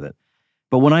unhappy with it.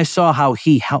 But when I saw how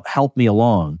he helped me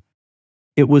along,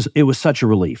 it was such a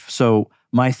relief. So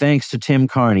my thanks to Tim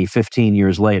Carney 15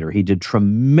 years later. He did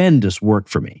tremendous work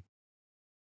for me.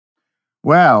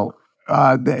 Wow.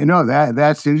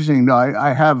 That's interesting. No,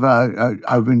 I have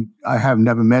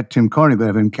never met Tim Carney, but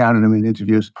I've encountered him in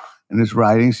interviews and his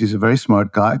writings. He's a very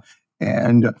smart guy.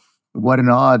 And what an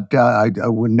odd, I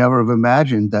would never have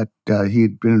imagined that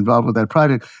he'd been involved with that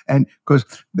project. And because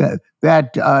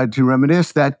that to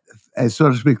reminisce, that, so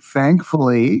to speak,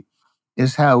 thankfully,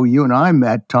 is how you and I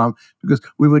met, Tom, because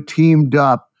we were teamed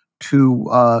up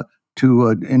to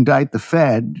indict the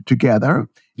Fed together.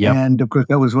 Yep. And of course,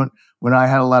 that was when I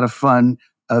had a lot of fun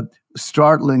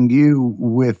startling you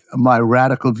with my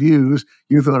radical views.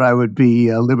 You thought I would be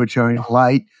a libertarian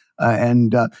light.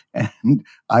 And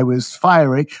I was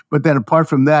fiery. But then apart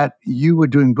from that, you were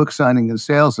doing book signing and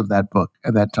sales of that book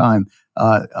at that time.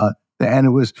 And it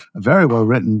was a very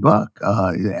well-written book.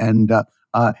 And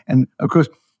of course,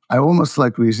 I almost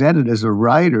resented as a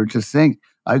writer to think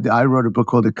I wrote a book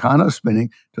called Econo Spinning.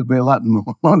 It took me a lot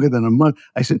longer than a month.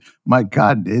 I said, my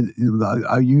God,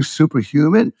 are you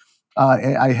superhuman?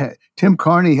 I had Tim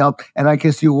Carney helped, and I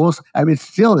guess you also. I mean, it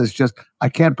still is just I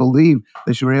can't believe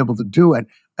that you were able to do it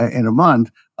in a month.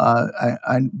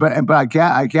 But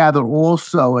I gather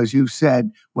also, as you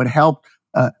said, what helped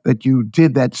that you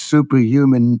did that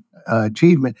superhuman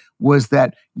achievement was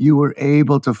that you were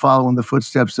able to follow in the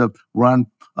footsteps of Ron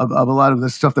of a lot of the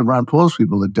stuff that Ron Paul's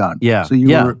people had done. Yeah. So you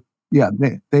were. Yeah,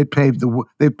 they paved a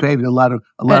lot of.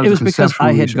 It was because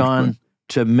I had gone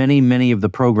to many of the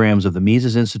programs of the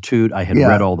Mises Institute. I had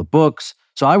read all the books,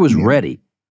 so I was ready.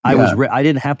 I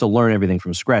didn't have to learn everything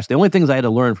from scratch. The only things I had to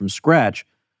learn from scratch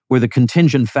were the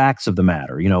contingent facts of the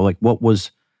matter. Like what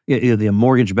was the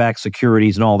mortgage-backed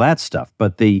securities and all that stuff.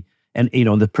 But the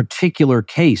particular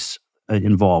case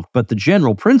involved, but the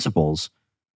general principles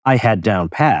I had down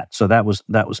pat. So that was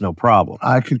no problem.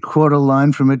 I could quote a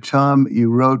line from it, Tom.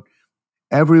 You wrote,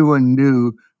 "Everyone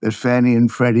knew that Fannie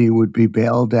and Freddie would be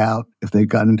bailed out if they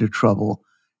got into trouble.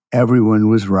 Everyone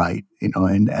was right."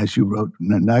 And as you wrote,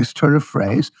 a nice turn of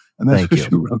phrase. And that's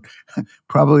what you wrote,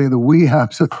 probably in the wee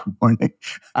hours of the morning.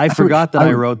 I forgot that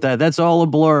I wrote that. That's all a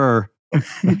blur.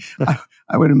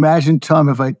 I would imagine, Tom,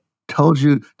 if I told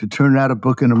you to turn out a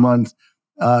book in a month,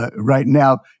 right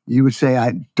now, you would say,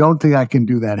 I don't think I can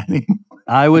do that anymore.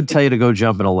 I would tell you to go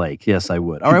jump in a lake. Yes, I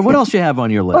would. All right, what else do you have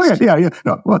on your list? Yeah.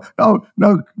 No.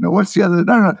 What's the other?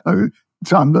 No.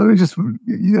 Tom, let me just, when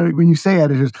you say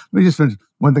editors, let me just finish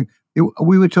one thing.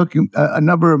 We were talking, a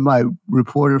number of my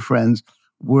reporter friends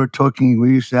were talking,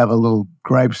 we used to have a little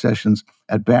gripe sessions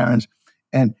at Barron's.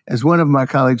 And as one of my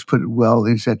colleagues put it well,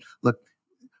 he said, look,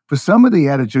 for some of the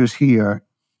editors here,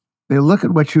 they look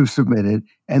at what you submitted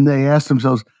and they ask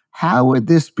themselves, how would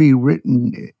this be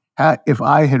written if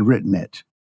I had written it?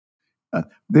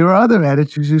 There are other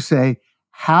editors who say,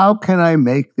 how can I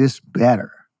make this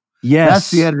better? Yes.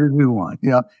 That's the editor we want,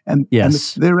 and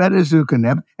there are editors who can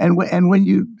have, and when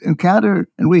you encounter,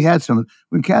 and we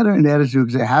encounter an editor who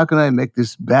can say, how can I make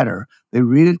this better? They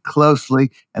read it closely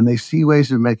and they see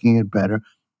ways of making it better.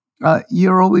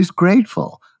 You're always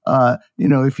grateful,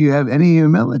 if you have any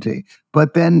humility.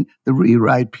 But then the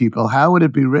rewrite people, how would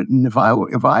it be written if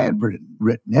I had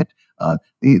written it?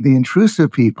 The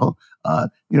intrusive people,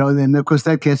 and then of course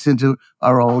that gets into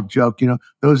our old joke,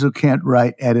 those who can't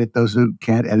write, edit, those who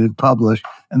can't edit, publish.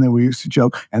 And then we used to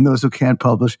joke, and those who can't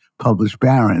publish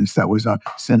Barron's. That was our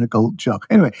cynical joke.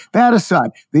 Anyway, that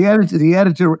aside, the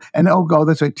editor, and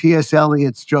that's right, T.S.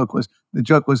 Eliot's joke was,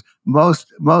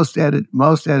 most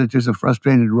editors are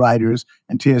frustrated writers,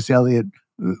 and T.S. Eliot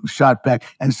shot back,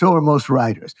 and so are most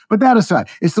writers. But that aside,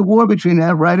 it's the war between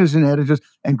writers and editors,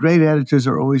 and great editors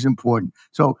are always important.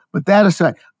 So, but that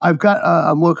aside, I've got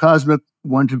a more cosmic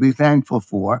one to be thankful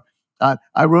for.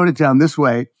 I wrote it down this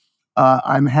way.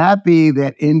 I'm happy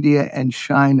that India and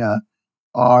China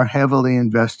are heavily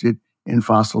invested in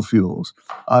fossil fuels.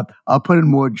 I'll put it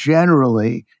more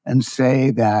generally and say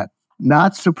that,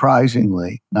 not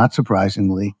surprisingly,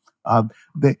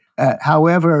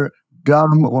 however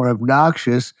dumb or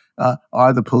obnoxious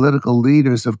are the political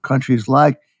leaders of countries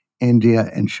like India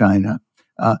and China.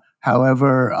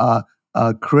 However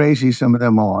crazy some of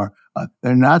them are,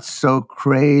 they're not so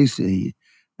crazy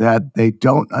that they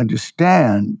don't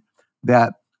understand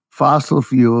that fossil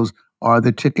fuels are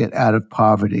the ticket out of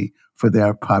poverty for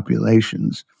their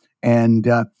populations. And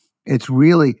it's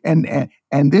really, and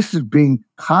this is being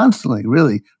constantly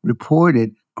really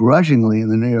reported grudgingly in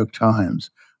the New York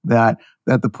Times, that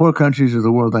the poor countries of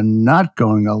the world are not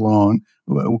going along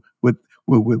with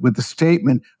the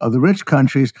statement of the rich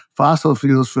countries, fossil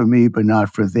fuels for me, but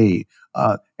not for thee.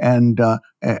 And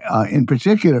in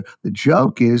particular, the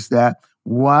joke is that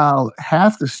while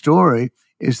half the story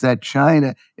is that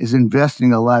China is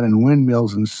investing a lot in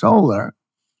windmills and solar,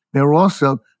 they're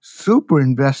also super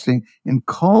investing in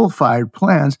coal-fired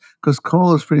plants, because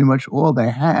coal is pretty much all they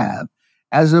have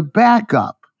as a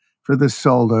backup for the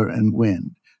solar and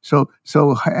wind. So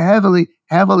heavily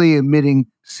emitting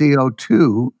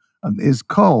CO2 is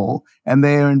coal, and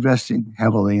they are investing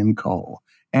heavily in coal.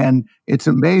 And it's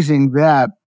amazing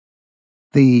that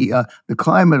the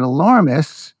climate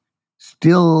alarmists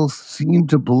still seem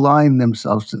to blind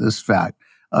themselves to this fact,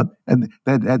 and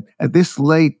that at this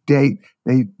late date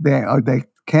they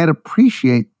can't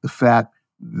appreciate the fact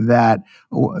that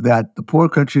the poor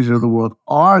countries of the world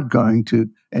are going to,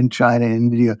 and China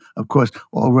and India, of course,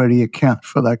 already account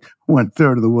for like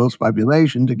 1/3 of the world's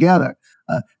population together.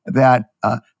 That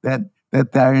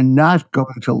they're not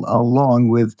going to along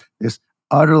with this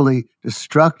utterly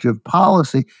destructive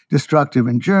policy, destructive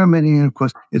in Germany, and of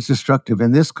course it's destructive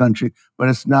in this country, but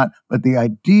it's not. But the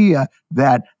idea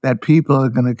that people are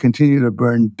going to continue to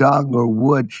burn dung or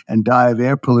wood and die of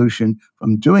air pollution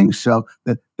from doing so,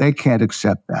 that they can't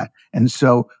accept that. And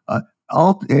so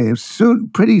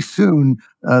pretty soon,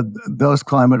 those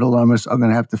climate alarmists are going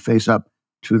to have to face up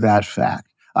to that fact.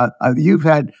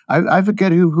 I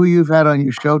forget who you've had on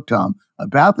your show, Tom,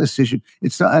 about this issue.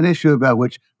 It's an issue about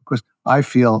which, of course, I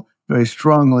feel very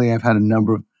strongly. I've had a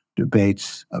number of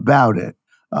debates about it.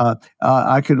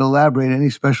 I could elaborate any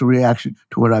special reaction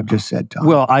to what I've just said, Tom.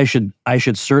 Well, I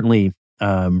should certainly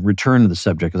return to the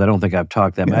subject because I don't think I've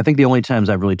talked that much. I think the only times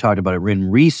I've really talked about it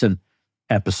in recent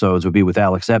episodes would be with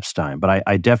Alex Epstein, but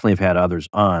I definitely have had others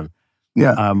on.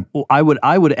 Yeah. I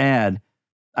would add,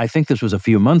 I think this was a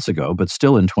few months ago, but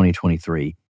still in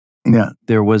 2023. Yeah.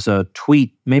 There was a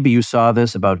tweet, maybe you saw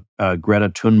this, about Greta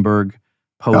Thunberg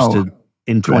posted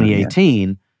in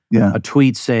 2018, a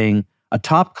tweet saying, a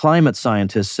top climate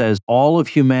scientist says all of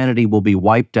humanity will be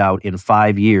wiped out in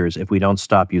 5 years if we don't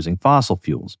stop using fossil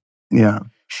fuels. Yeah.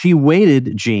 She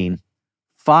waited, Gene,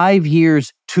 5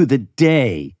 years to the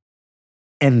day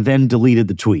and then deleted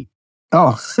the tweet.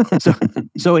 Oh.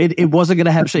 so it wasn't going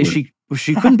to have, she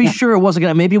couldn't be sure it wasn't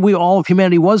going to, maybe all of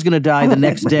humanity was going to die the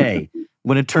next day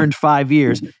when it turned 5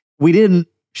 years. We didn't.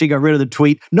 She got rid of the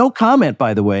tweet. No comment,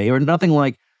 by the way, or nothing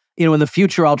like, in the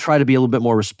future, I'll try to be a little bit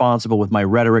more responsible with my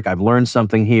rhetoric. I've learned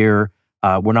something here.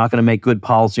 We're not going to make good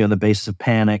policy on the basis of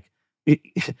panic.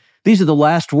 These are the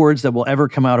last words that will ever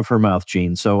come out of her mouth,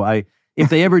 Gene. So if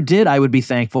they ever did, I would be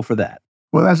thankful for that.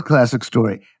 Well, that's a classic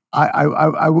story.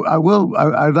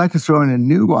 I'd like to throw in a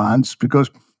nuance because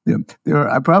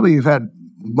you've had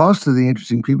most of the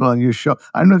interesting people on your show.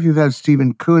 I don't know if you've had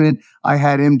Stephen Koonin. I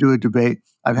had him do a debate.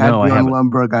 I've had Bjorn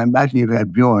Lomborg. I imagine you've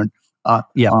had Bjorn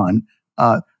on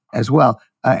as well.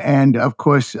 And of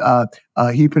course,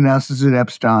 he pronounces it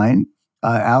Epstein,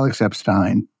 Alex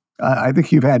Epstein. I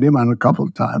think you've had him on a couple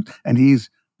of times, and he's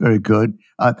very good.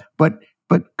 But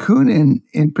Koonin,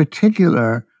 in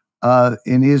particular,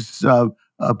 in his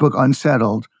book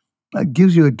Unsettled,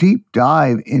 gives you a deep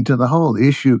dive into the whole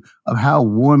issue of how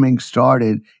warming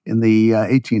started in the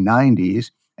 1890s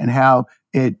and how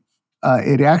it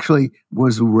actually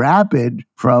was rapid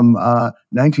from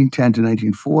 1910 to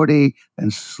 1940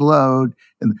 and slowed.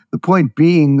 And the point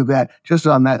being that just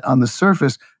on the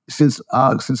surface, since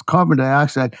carbon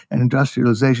dioxide and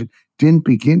industrialization didn't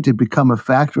begin to become a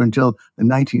factor until the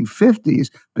 1950s,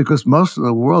 because most of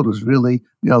the world was really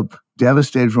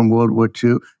devastated from World War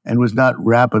II and was not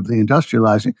rapidly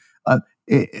industrializing.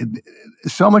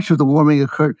 So much of the warming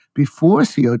occurred before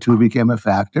CO2 became a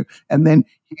factor, and then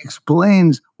he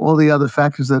explains all the other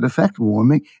factors that affect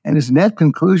warming, and his net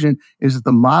conclusion is that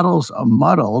the models are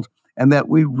muddled and that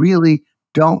we really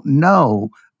don't know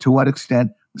to what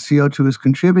extent CO2 is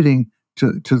contributing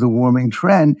to the warming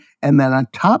trend. And then on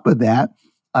top of that,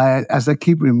 as I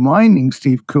keep reminding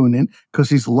Steve Koonin, because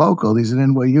he's local, he's at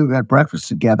NYU, we had breakfast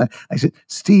together. I said,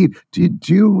 Steve, do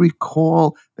you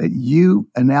recall that you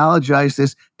analogize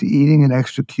this to eating an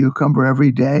extra cucumber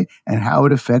every day and how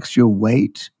it affects your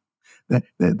weight? Why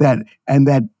do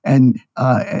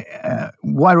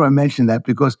I mention that?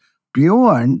 Because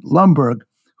Bjorn Lomborg,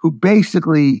 who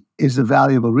basically is a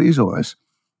valuable resource,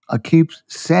 keeps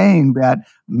saying that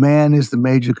man is the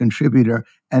major contributor,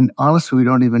 and honestly, we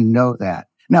don't even know that.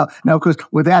 Now, of course,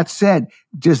 with that said,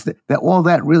 just that all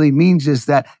that really means is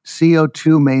that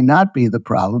CO2 may not be the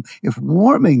problem. If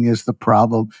warming is the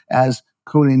problem, as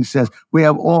Koonin says, we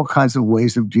have all kinds of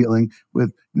ways of dealing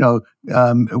with, with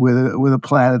a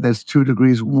planet that's 2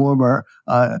 degrees warmer.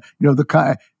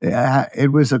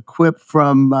 It was a quip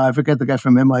from I forget the guy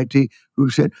from MIT who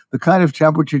said the kind of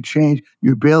temperature change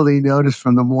you barely notice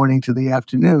from the morning to the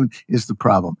afternoon is the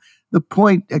problem. The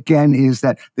point again is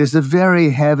that there's a very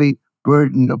heavy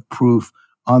burden of proof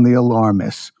on the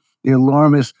alarmists. The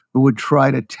alarmists who would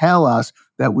try to tell us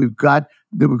that we've got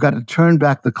to turn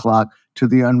back the clock to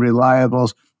the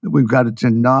unreliables, that we've got to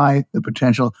deny the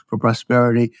potential for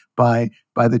prosperity by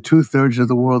the 2/3 of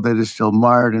the world that is still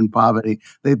mired in poverty.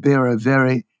 They bear a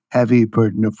very heavy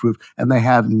burden of proof, and they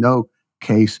have no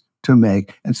case to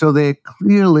make. And so they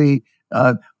clearly,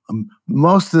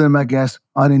 most of them, I guess,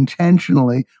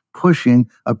 unintentionally pushing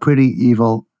a pretty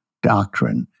evil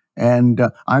doctrine. And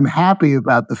I'm happy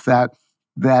about the fact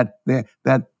that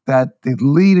the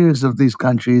leaders of these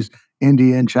countries,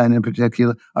 India and China in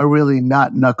particular, are really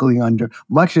not knuckling under,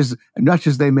 much as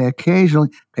they may occasionally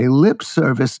pay lip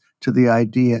service to the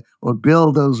idea or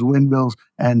build those windmills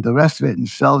and the rest of it and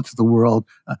sell it to the world.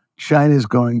 China is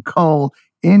going coal.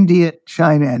 India,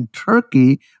 China, and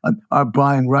Turkey are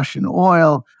buying Russian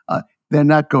oil. They're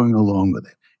not going along with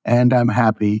it. And I'm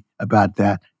happy about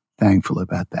that, thankful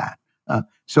about that.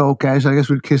 So I guess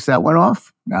we'd kiss that one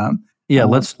off.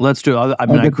 Let's do it. I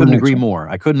mean, I couldn't agree more.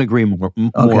 I couldn't agree more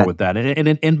with that.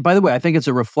 And by the way, I think it's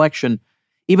a reflection,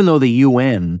 even though the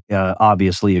UN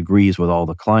obviously agrees with all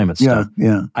the climate stuff.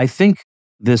 I think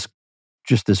this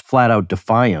flat out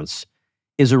defiance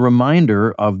is a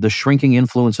reminder of the shrinking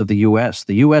influence of the U.S.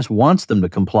 The U.S. wants them to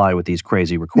comply with these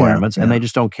crazy requirements, and they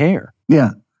just don't care.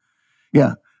 Yeah.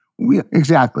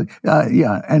 Exactly.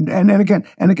 And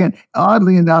again,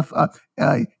 oddly enough,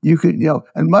 you could,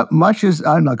 and much as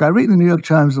I read the New York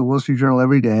Times, the Wall Street Journal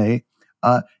every day,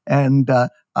 and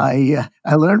I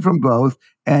learn from both.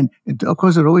 And of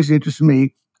course, it always interests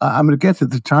me. I'm going to get to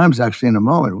the Times actually in a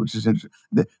moment, which is interesting.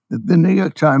 The New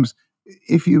York Times,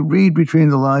 if you read between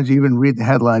the lines, you even read the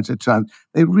headlines at times,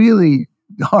 they really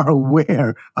are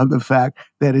aware of the fact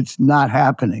that it's not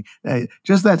happening.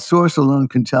 Just that source alone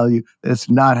can tell you that it's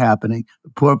not happening.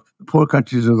 The poor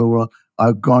countries of the world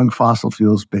are going fossil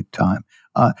fuels big time.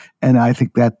 And I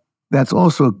think that's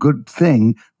also a good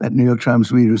thing that New York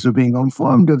Times readers are being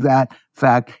informed of that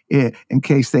fact in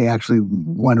case they actually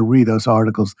want to read those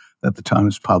articles that the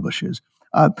Times publishes.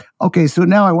 So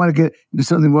now I want to get into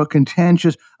something more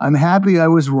contentious. I'm happy I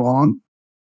was wrong.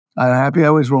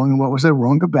 And what was I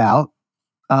wrong about?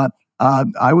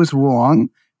 I was wrong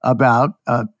about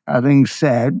having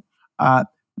said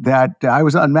that I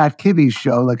was on Matt Kibbe's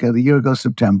show like a year ago,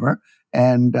 September,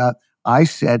 and I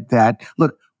said that,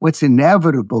 look, what's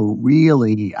inevitable,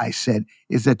 really, I said,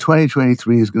 is that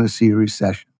 2023 is going to see a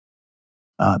recession.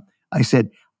 I said,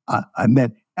 and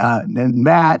then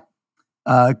Matt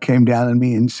came down on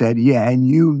me and said, yeah, and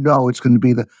it's going to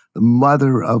be the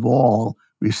mother of all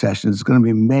recessions. It's going to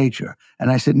be major.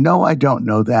 And I said, no, I don't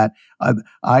know that.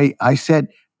 I said,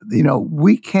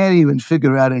 we can't even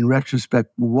figure out in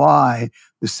retrospect why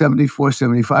the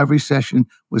 74-75 recession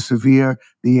was severe,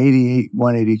 the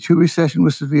 88-182 recession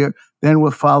was severe, then were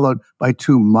followed by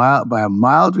a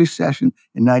mild recession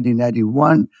in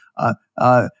 1991,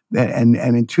 and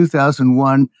in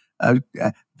 2001,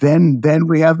 then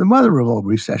we have the mother of all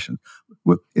recessions.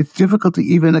 It's difficult to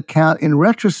even account in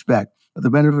retrospect, with the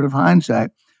benefit of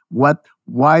hindsight,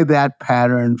 why that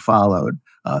pattern followed,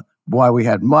 why we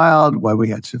had mild, why we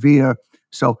had severe.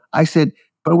 So I said,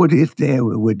 but we're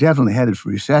definitely headed for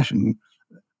recession,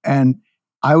 and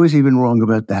I was even wrong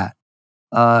about that.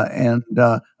 And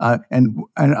by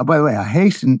the way, I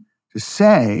hasten to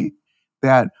say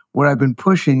that what I've been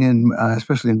pushing in,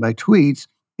 especially in my tweets,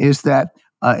 is that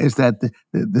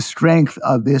the strength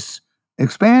of this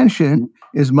expansion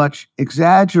is much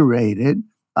exaggerated.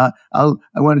 I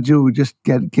want to just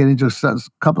get into a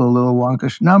couple of little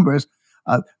wonkish numbers.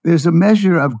 There's a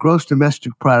measure of gross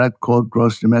domestic product called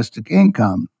gross domestic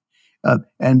income,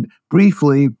 and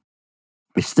briefly,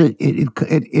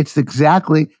 it's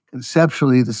exactly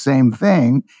conceptually the same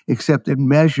thing, except it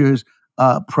measures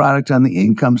product on the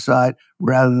income side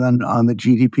rather than on the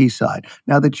GDP side.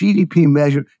 Now, the GDP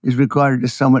measure is regarded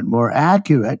as somewhat more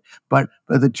accurate, but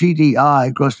the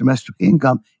GDI, gross domestic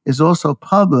income, is also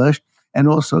published and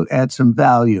also adds some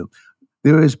value.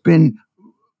 There has been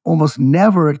almost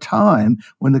never a time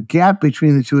when the gap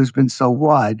between the two has been so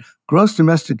wide. Gross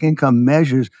domestic income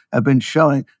measures have been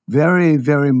showing very,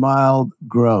 very mild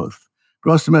growth.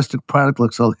 Gross domestic product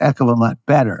looks a heck of a lot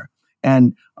better.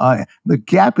 And the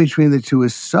gap between the two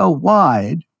is so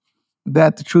wide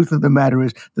that the truth of the matter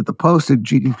is that the posted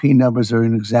GDP numbers are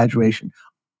an exaggeration.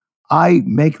 I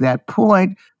make that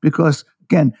point because,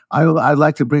 again, I'd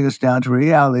like to bring us down to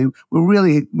reality. We're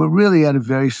really at a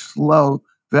very slow,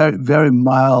 very, very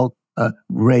mild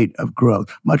rate of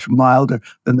growth, much milder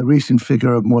than the recent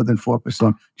figure of more than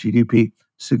 4% GDP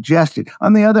suggested.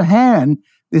 On the other hand,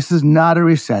 this is not a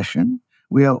recession.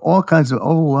 We have all kinds of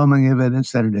overwhelming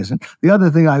evidence that it isn't. The other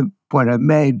point I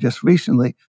made just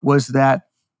recently was that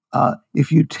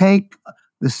if you take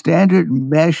the standard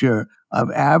measure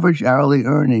of average hourly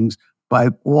earnings by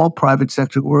all private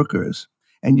sector workers,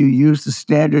 and you use the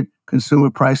standard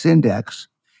consumer price index,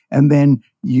 and then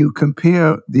you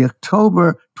compare the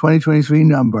October 2023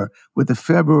 number with the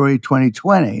February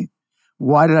 2020.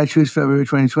 Why did I choose February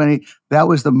 2020? That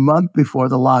was the month before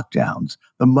the lockdowns,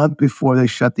 the month before they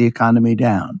shut the economy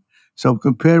down. So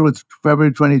compared with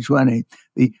February 2020,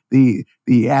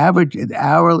 the average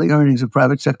hourly earnings of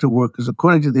private sector workers,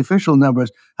 according to the official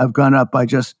numbers, have gone up by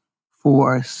just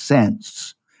 4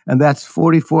 cents. And that's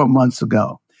 44 months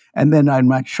ago. And then on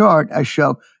my chart, I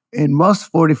show in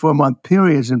most 44-month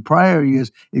periods in prior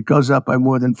years, it goes up by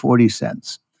more than 40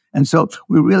 cents. And so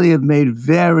we really have made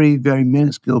very, very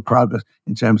minuscule progress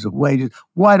in terms of wages.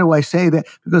 Why do I say that?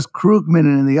 Because Krugman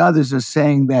and the others are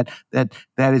saying that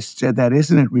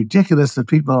isn't it ridiculous that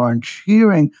people aren't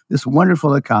cheering this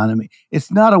wonderful economy?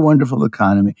 It's not a wonderful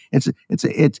economy. It's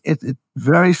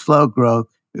very slow growth.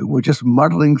 We're just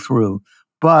muddling through,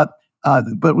 but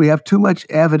we have too much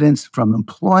evidence from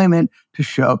employment to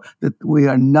show that we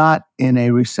are not in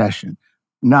a recession,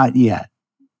 not yet,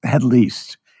 at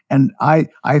least. And I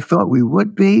thought we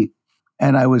would be,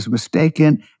 and I was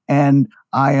mistaken. And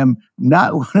I am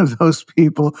not one of those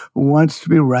people who wants to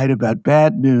be right about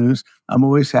bad news. I'm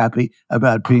always happy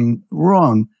about being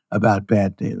wrong about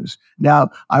bad news. Now,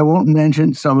 I won't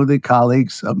mention some of the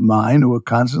colleagues of mine who are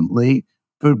constantly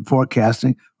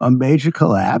forecasting a major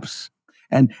collapse.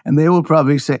 And they will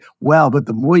probably say, well, but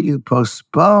the more you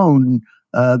postpone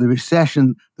the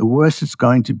recession, the worse it's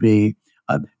going to be.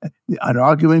 An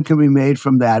argument can be made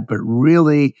from that, but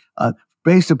really,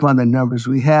 based upon the numbers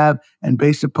we have and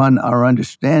based upon our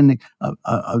understanding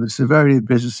of the severity of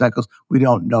business cycles, we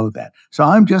don't know that. So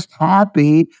I'm just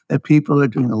happy that people are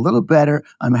doing a little better.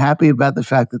 I'm happy about the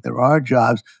fact that there are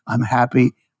jobs. I'm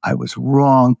happy I was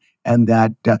wrong and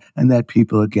that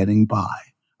people are getting by.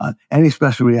 Any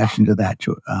special reaction to that,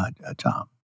 Tom?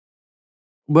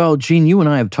 Well, Gene, you and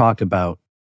I have talked about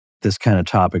this kind of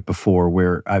topic before,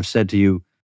 where I've said to you,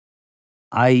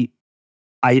 I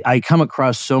come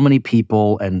across so many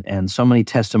people and so many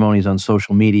testimonies on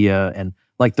social media, and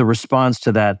like the response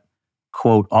to that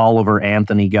quote Oliver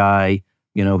Anthony guy,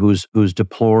 who's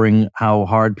deploring how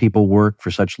hard people work for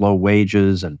such low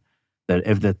wages, and that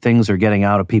if the things are getting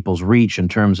out of people's reach in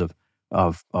terms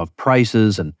of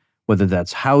prices, and whether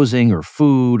that's housing or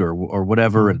food or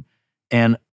whatever,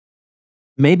 and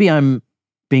maybe I'm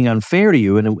being unfair to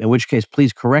you, and in which case,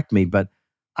 please correct me, but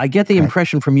I get the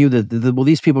impression from you that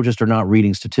these people just are not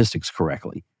reading statistics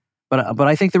correctly. But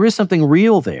I think there is something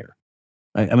real there.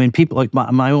 I mean, people like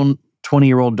my own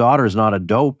 20-year-old daughter is not a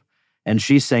dope, and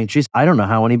she's saying, I don't know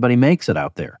how anybody makes it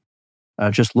out there.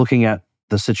 Just looking at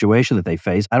the situation that they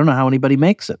face, I don't know how anybody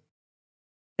makes it.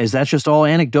 Is that just all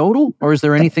anecdotal, or is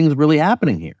there anything really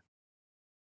happening here?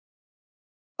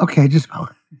 Okay, just I'm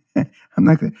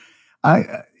not going to.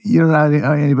 You don't know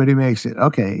how anybody makes it.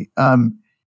 Okay.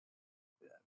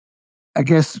 I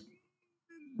guess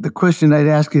the question I'd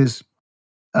ask is,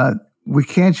 we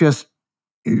can't just,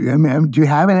 do you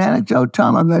have an anecdote,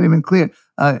 Tom? I'm not even clear.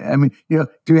 Do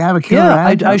you have a killer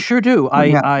anecdote? I sure do.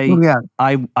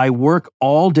 I work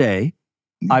all day.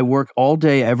 I work all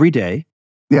day, every day.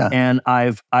 Yeah. And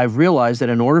I've realized that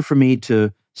in order for me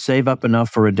to save up enough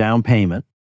for a down payment,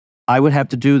 I would have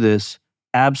to do this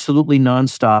absolutely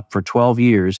nonstop for 12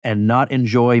 years and not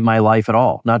enjoy my life at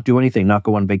all, not do anything, not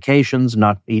go on vacations,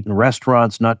 not eat in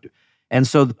restaurants, and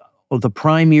so the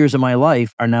prime years of my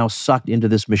life are now sucked into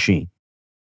this machine.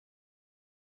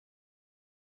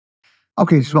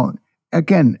 Okay, so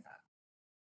again,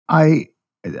 I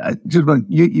just want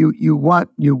you want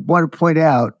to point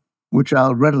out, which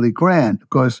I'll readily grant,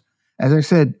 because as I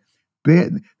said,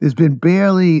 there's been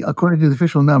barely, according to the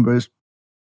official numbers,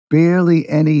 barely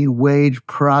any wage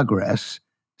progress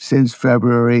since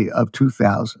February of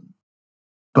 2000.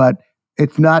 But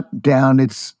it's not down,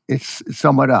 it's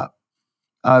somewhat up.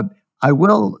 I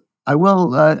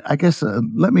guess,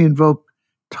 let me invoke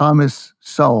Thomas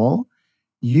Sowell.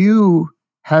 You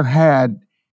have had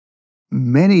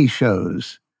many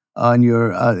shows on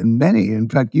your, in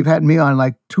fact, you've had me on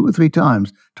like 2 or 3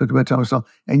 times, talked about Thomas Sowell,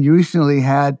 and you recently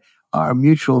had our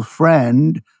mutual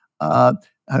friend,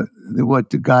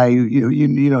 the guy,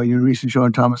 your recent show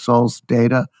on Thomas Sowell's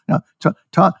data. Now,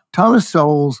 Thomas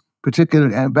Sowell's particular,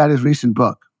 and about his recent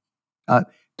book,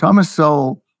 Thomas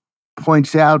Sowell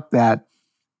points out that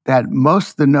most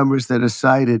of the numbers that are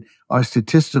cited are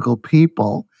statistical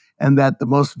people, and that the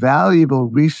most valuable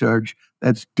research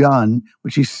that's done,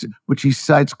 which he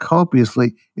cites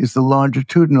copiously, is the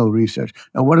longitudinal research.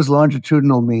 Now, what does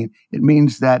longitudinal mean? It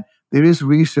means that there is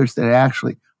research that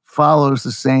actually follows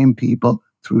the same people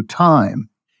through time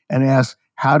and asks,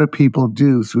 how do people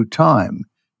do through time?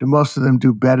 Do most of them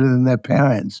do better than their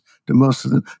parents? Do most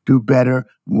of them do better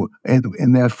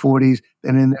in their 40s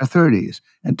than in their 30s?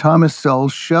 And Thomas Sowell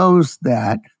shows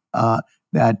that for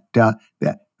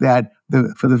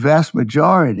the vast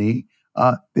majority,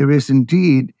 there is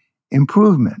indeed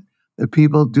improvement, that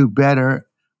people do better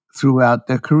throughout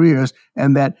their careers,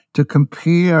 and that to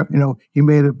compare, he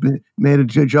made a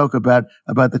joke about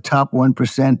the top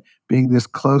 1% being this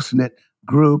close-knit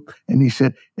group, and he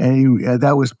said,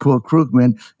 that was Paul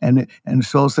Krugman, and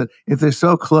Sowell said, if they're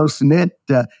so close knit,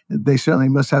 they certainly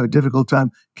must have a difficult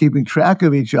time keeping track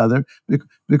of each other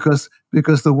because the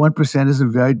 1% is a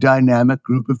very dynamic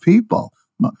group of people.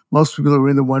 Most people are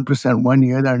in the 1% one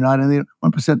year; they're not in the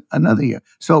 1% another year.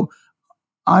 So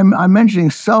I'm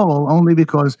mentioning Sowell only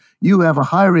because you have a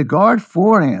high regard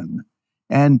for him.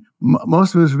 And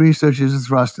most of his research is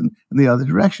thrust in the other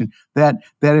direction. That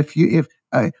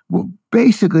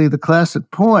basically the classic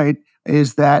point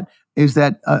is that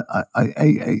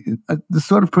the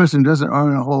sort of person who doesn't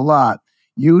earn a whole lot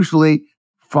usually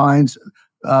finds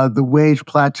the wage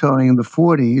plateauing in the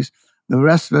 40s. The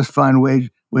rest of us find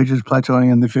wages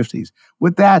plateauing in the 50s.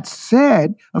 With that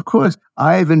said, of course,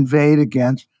 I've inveighed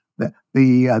against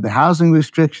the housing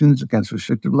restrictions, against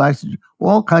restrictive licensure,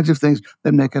 all kinds of things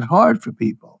that make it hard for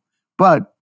people.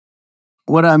 But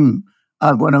I'm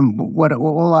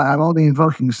only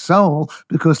invoking Sowell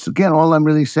because, again, all I'm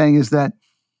really saying is that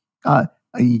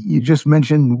you just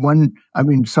mentioned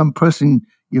some person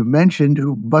you've mentioned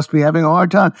who must be having a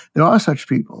hard time. There are such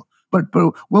people. But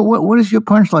what is your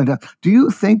punchline? Do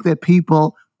you think that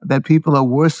people are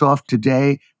worse off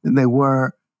today than they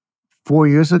were 4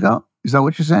 years ago? Is that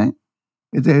what you're saying?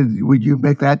 Would you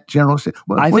make that general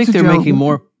statement? I think they're making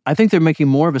more. I think they're making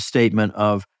more of a statement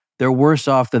of they're worse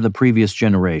off than the previous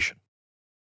generation.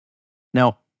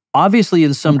 Now, obviously,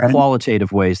 in some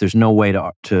qualitative ways, there's no way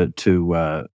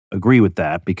to agree with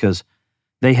that because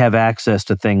they have access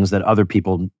to things that other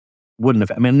people wouldn't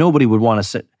have. I mean, nobody would want to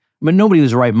sit. I mean, nobody in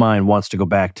his right mind wants to go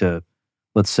back to,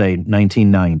 let's say,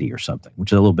 1990 or something,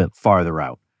 which is a little bit farther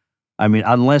out. I mean,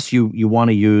 unless you want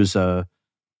to use a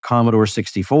Commodore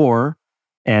 64.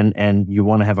 And you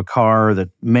want to have a car that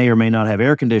may or may not have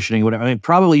air conditioning, whatever. I mean,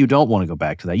 probably you don't want to go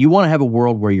back to that. You want to have a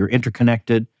world where you're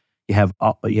interconnected. You have,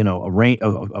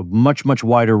 a much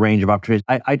wider range of opportunities.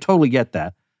 I totally get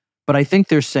that, but I think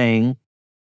they're saying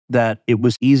that it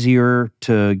was easier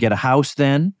to get a house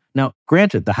then. Now,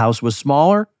 granted, the house was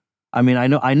smaller. I mean,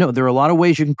 I know there are a lot of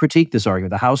ways you can critique this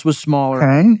argument. The house was smaller,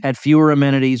 had fewer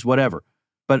amenities, whatever.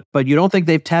 But you don't think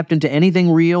they've tapped into anything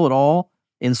real at all?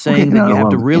 In saying that you have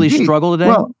to really struggle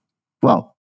today?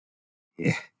 Well,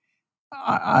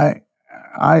 I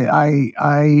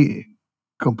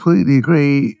completely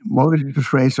agree. Mortgage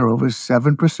interest rates are over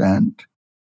 7%,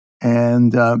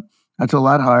 and that's a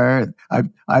lot higher.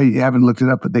 I haven't looked it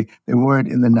up, but they weren't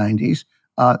in the 90s.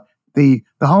 The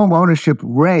home ownership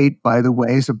rate, by the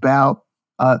way, is about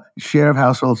share of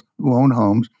households who own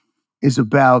homes is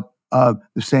about the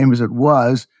same as it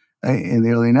was in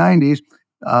the early 90s.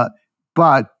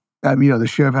 But the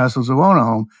share of households who own a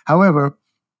home. However,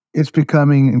 it's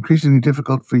becoming increasingly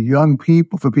difficult for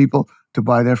people to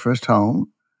buy their first home.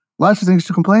 Lots of things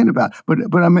to complain about. But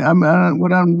what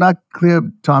I'm not clear,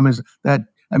 Tom, is that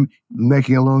I'm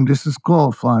making a long distance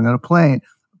call, flying on a plane.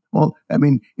 Well, I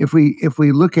mean, if we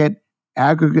look at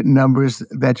aggregate numbers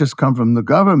that just come from the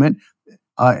government,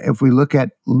 if we look at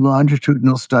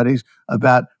longitudinal studies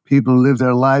about people who live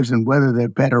their lives and whether they're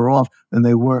better off than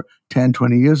they were 10,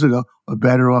 20 years ago or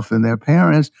better off than their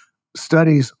parents,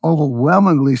 studies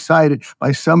overwhelmingly cited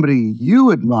by somebody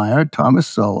you admire, Thomas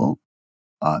Sowell,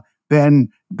 then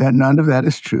none of that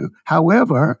is true.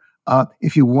 However,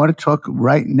 if you want to talk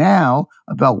right now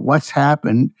about what's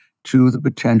happened to the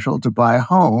potential to buy a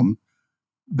home,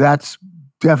 that's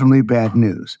definitely bad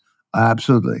news.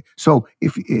 Absolutely. So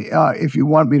if you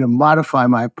want me to modify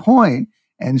my point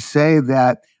and say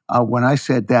that when I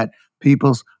said that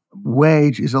people's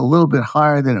wage is a little bit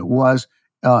higher than it was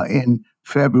in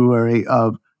February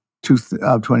of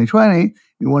 2020,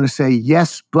 you want to say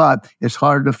yes, but it's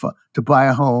harder to buy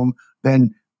a home,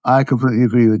 then I completely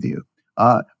agree with you.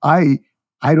 I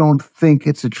don't think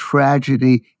it's a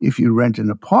tragedy if you rent an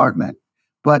apartment,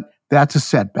 but that's a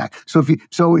setback.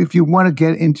 So if you want to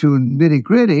get into nitty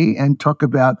gritty and talk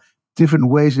about different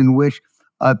ways in which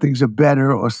things are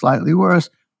better or slightly worse,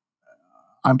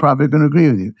 I'm probably going to agree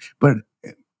with you. But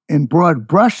in broad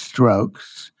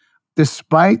brushstrokes,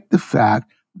 despite the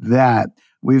fact that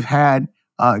we've had,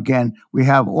 we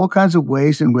have all kinds of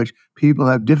ways in which people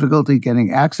have difficulty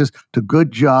getting access to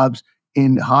good jobs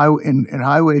in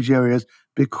high wage areas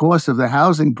because of the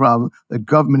housing problem that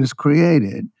government has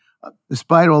created.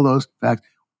 Despite all those facts,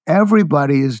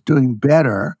 everybody is doing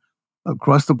better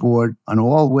across the board on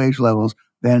all wage levels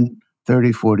than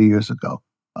 30, 40 years ago.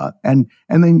 And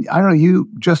then I don't know. You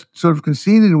just sort of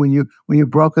conceded when you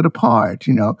broke it apart.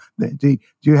 Do you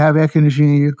have air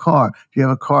conditioning in your car? Do you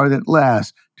have a car that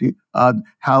lasts?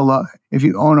 If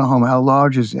you own a home, how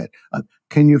large is it?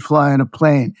 Can you fly on a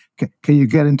plane? Can you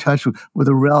get in touch with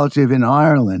a relative in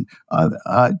Ireland?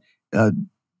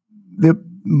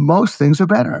 most things are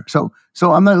better. So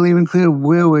I'm not even clear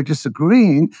where we're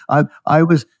disagreeing. I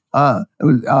was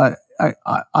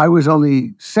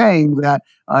only saying that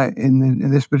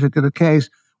in this particular case,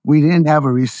 we didn't have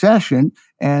a recession,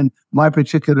 and my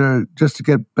particular, just to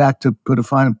get back to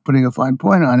putting a fine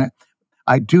point on it,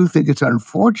 I do think it's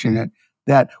unfortunate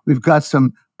that we've got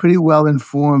some pretty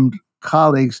well-informed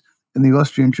colleagues in the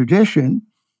Austrian tradition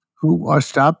who are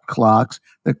stop clocks.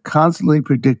 They're constantly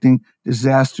predicting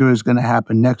disaster is going to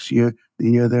happen next year, the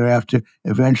year thereafter.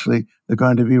 Eventually, they're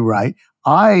going to be right.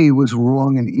 I was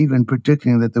wrong in even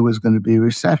predicting that there was going to be a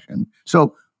recession.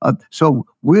 So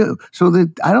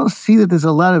that I don't see that there's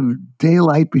a lot of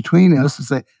daylight between us, as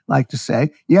they like to say.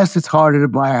 Yes, it's harder to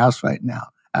buy a house right now.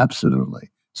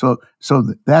 Absolutely. So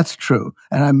that's true.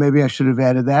 And maybe I should have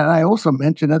added that. And I also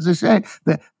mentioned, as I say,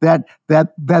 that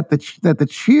the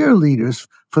cheerleaders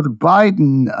for the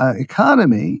Biden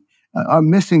economy are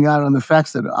missing out on the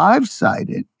facts that I've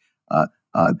cited,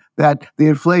 that the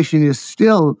inflation is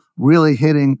still really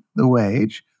hitting the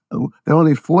wage. They're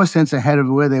only 4 cents ahead of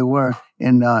where they were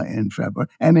in February.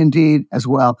 And indeed, as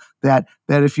well, that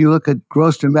if you look at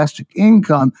gross domestic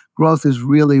income, growth is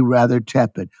really rather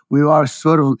tepid. We are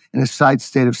sort of in a side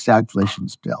state of stagflation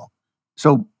still.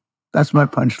 So that's my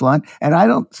punchline. And I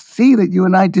don't see that you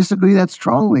and I disagree that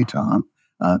strongly, Tom,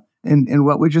 in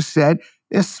what we just said,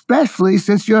 especially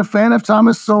since you're a fan of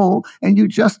Thomas Sowell and you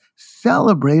just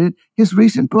celebrated his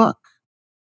recent book.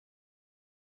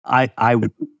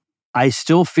 I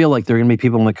still feel like there are going to be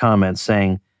people in the comments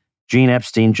saying Gene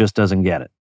Epstein just doesn't get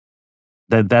it.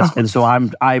 And so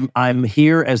I'm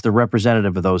here as the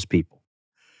representative of those people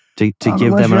to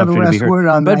give them an opportunity to be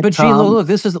heard. But Gene,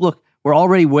 look, we're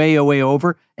already way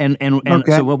over, and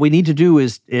okay. So what we need to do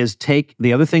is take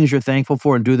the other things you're thankful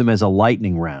for and do them as a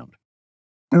lightning round.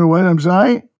 What? I'm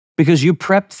sorry? Because you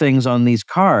prepped things on these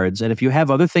cards, and if you have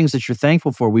other things that you're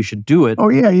thankful for, we should do it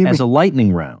as a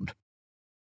lightning round.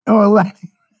 Oh, a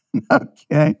lightning.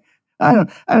 Okay, I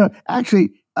don't.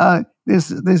 Actually,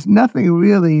 there's nothing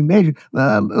really major.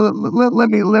 Let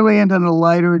me end on a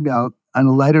lighter note.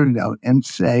 And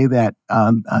say that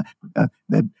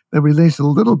that relates a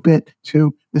little bit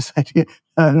to this idea.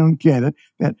 I don't get it.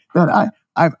 That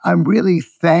I'm really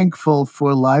thankful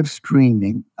for live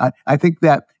streaming. I think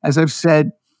that, as I've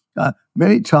said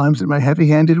many times in my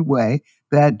heavy-handed way,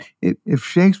 that if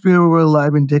Shakespeare were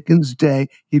alive in Dickens' day,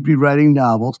 he'd be writing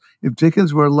novels. If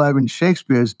Dickens were alive in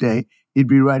Shakespeare's day, he'd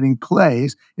be writing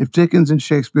plays. If Dickens and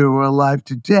Shakespeare were alive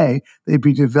today, they'd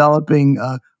be developing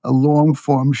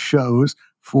long-form shows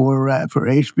for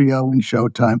HBO and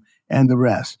Showtime and the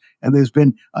rest. And there's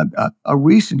been a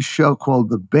recent show called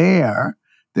The Bear.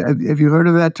 Have you heard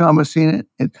of that, Tom? Have seen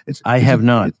it? I have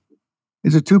not.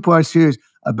 It's a 2-part series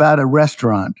about a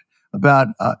restaurant.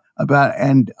 And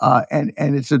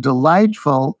it's a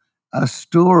delightful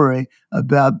story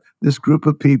about this group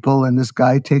of people, and this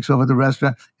guy takes over the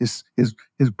restaurant. His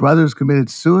brothers committed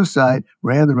suicide,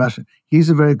 ran the restaurant. He's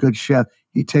a very good chef.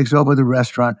 He takes over the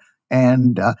restaurant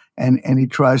and he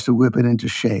tries to whip it into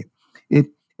shape.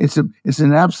 It's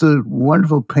an absolute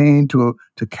wonderful pain to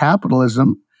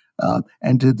capitalism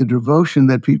and to the devotion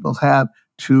that people have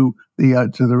to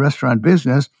the restaurant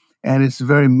business, and it's a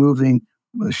very moving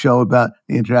show about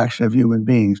the interaction of human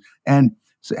beings. And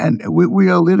we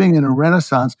are living in a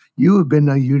renaissance. You have been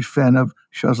a huge fan of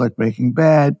shows like Breaking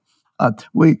Bad.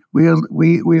 We have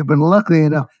been lucky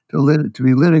enough to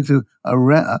be living through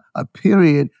a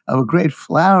period of a great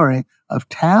flowering of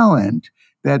talent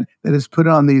that has put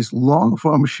on these long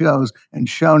form shows and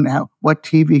shown what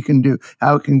TV can do,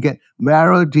 how it can get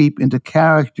marrow deep into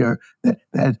character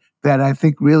that I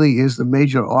think really is the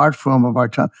major art form of our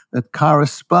time, that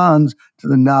corresponds to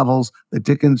the novels that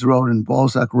Dickens wrote and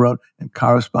Balzac wrote, and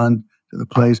correspond to the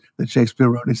plays that Shakespeare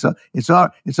wrote. It's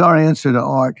our answer to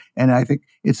art, and I think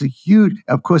it's a huge,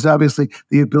 of course, obviously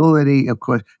the ability, of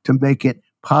course, to make it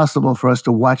possible for us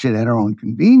to watch it at our own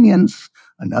convenience.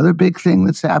 Another big thing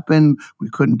that's happened. We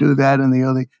couldn't do that in the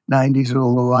early 90s,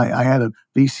 although I had a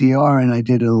VCR and I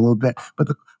did it a little bit.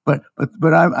 But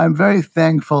I'm very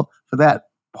thankful for that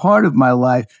part of my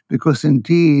life, because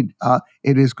indeed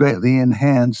it has greatly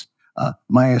enhanced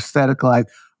my aesthetic life.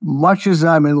 Much as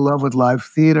I'm in love with live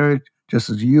theater, just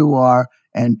as you are,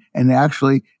 and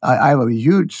actually I have a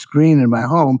huge screen in my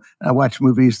home and I watch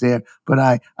movies there. But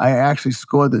I actually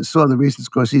saw the recent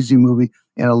Scorsese movie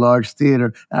in a large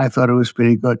theater, and I thought it was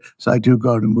pretty good. So I do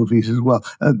go to movies as well.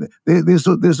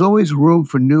 There's always room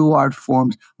for new art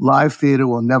forms. Live theater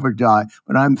will never die,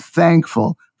 but I'm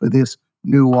thankful for this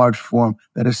new art form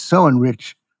that has so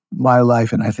enriched my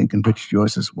life and I think enriched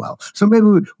yours as well. So maybe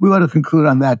we ought to conclude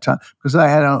on that time, because I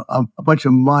had a bunch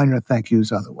of minor thank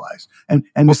yous otherwise. And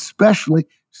especially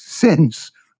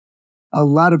since a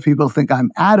lot of people think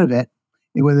I'm out of it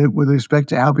with respect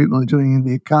to how people are doing in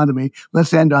the economy.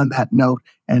 Let's end on that note,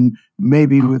 and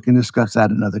maybe we can discuss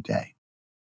that another day.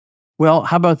 Well,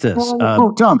 how about this?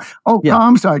 Tom. Yeah.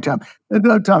 I'm sorry, Tom.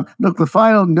 No, Tom. Look, the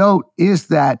final note is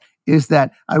that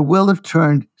I will have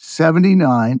turned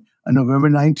 79 on November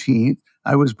 19th.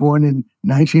 I was born in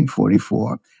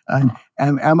 1944. And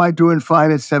am I doing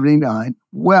fine at 79?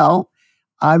 Well,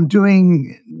 I'm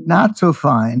doing not so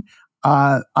fine.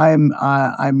 I'm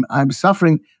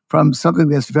suffering from something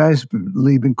that's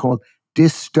variously been called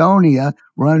dystonia,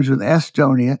 rhymes with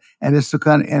Estonia, and it's the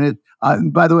kind of, and it.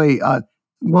 By the way,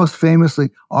 most famously,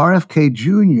 RFK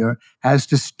Jr. has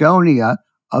dystonia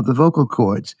of the vocal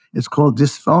cords. It's called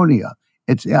dysphonia.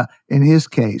 It's in his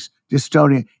case,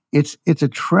 dystonia. It's a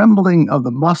trembling of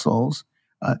the muscles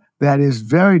that is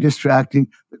very distracting,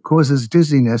 that causes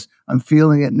dizziness. I'm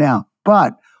feeling it now.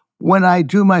 But when I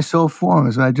do my soul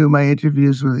forums, when I do my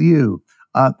interviews with you,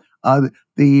 the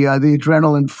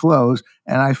adrenaline flows,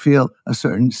 and I feel a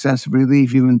certain sense of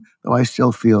relief, even though I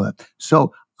still feel it.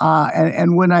 So,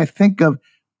 and when I think of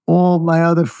all my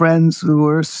other friends who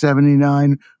were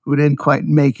 79 who didn't quite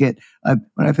make it,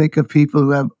 when I think of people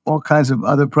who have all kinds of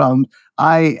other problems,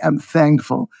 I am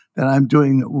thankful that I'm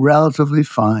doing relatively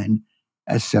fine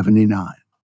at 79.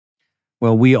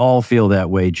 Well, we all feel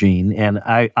that way, Gene. And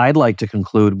I'd like to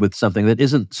conclude with something that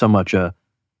isn't so much a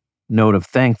note of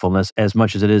thankfulness as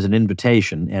much as it is an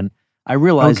invitation. And I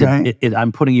realize that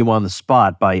I'm putting you on the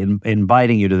spot by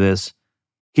inviting you to this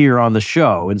here on the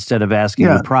show instead of asking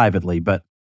you privately. But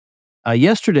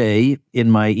yesterday, in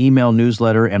my email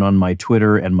newsletter and on my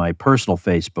Twitter and my personal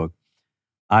Facebook,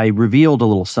 I revealed a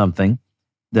little something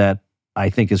that I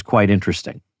think is quite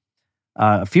interesting.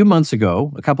 A couple months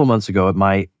ago, at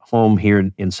my home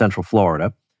here in Central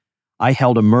Florida, I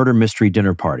held a murder mystery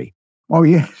dinner party. Oh,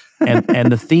 yeah.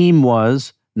 and the theme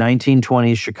was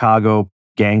 1920s Chicago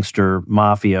gangster,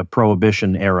 mafia,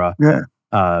 prohibition era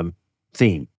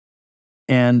theme.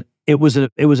 And it was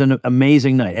an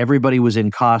amazing night. Everybody was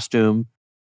in costume.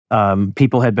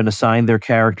 People had been assigned their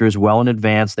characters well in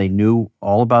advance. They knew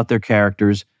all about their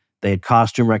characters. They had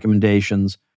costume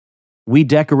recommendations. We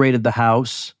decorated the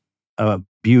house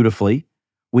beautifully.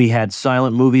 We had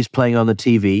silent movies playing on the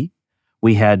TV.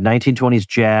 We had 1920s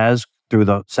jazz through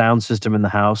the sound system in the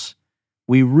house.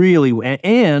 We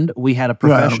had a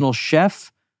professional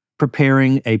chef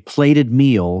preparing a plated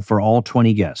meal for all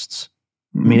 20 guests.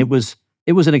 Mm-hmm. I mean,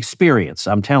 it was an experience,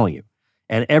 I'm telling you.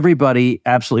 And everybody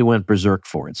absolutely went berserk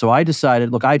for it. So I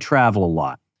decided, look, I travel a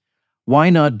lot. Why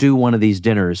not do one of these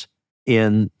dinners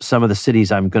in some of the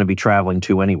cities I'm going to be traveling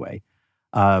to anyway?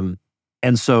 And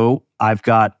so I have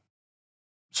a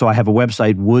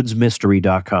website,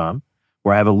 woodsmystery.com,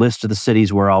 where I have a list of the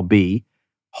cities where I'll be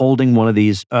holding one of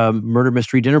these murder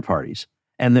mystery dinner parties.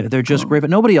 And they're just great, but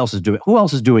nobody else is doing it. Who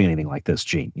else is doing anything like this,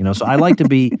 Gene? So I like to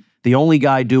be the only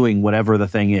guy doing whatever the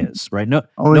thing is, right?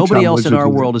 Nobody else in our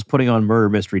world is putting on murder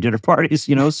mystery dinner parties,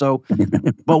 so,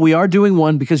 but we are doing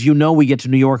one because we get to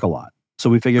New York a lot. So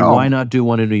we figured, why not do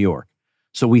one in New York?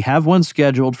 So we have one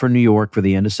scheduled for New York for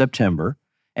the end of September.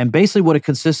 And basically what it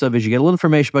consists of is you get a little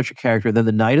information about your character. Then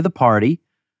the night of the party,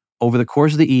 over the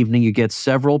course of the evening, you get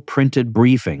several printed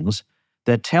briefings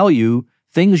that tell you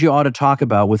things you ought to talk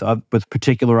about with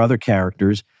particular other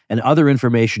characters and other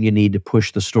information you need to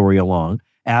push the story along.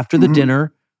 After the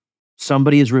dinner,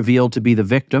 somebody is revealed to be the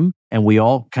victim, and we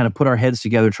all kind of put our heads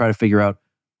together, try to figure out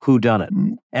who done it.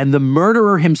 And the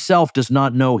murderer himself does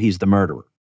not know he's the murderer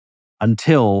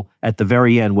until at the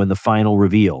very end when the final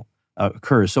reveal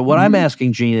occurs. So what I'm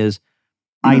asking, Gene, is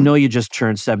I know you just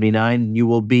turned 79. You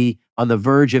will be on the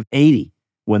verge of 80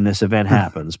 when this event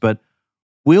happens. But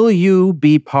will you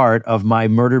be part of my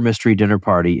murder mystery dinner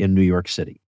party in New York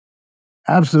City?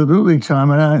 Absolutely,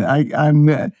 Tom. And I'm.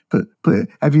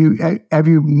 Have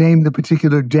you named the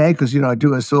particular day? Because I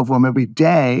do a soul form every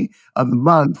day of the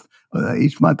month.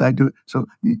 Each month I do it. So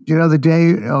the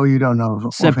day. Oh, you don't know.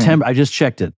 September. I just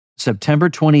checked it. September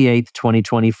 28th,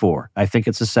 2024. I think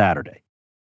it's a Saturday.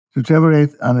 September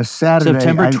 8th on a Saturday.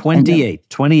 September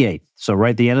 28th. So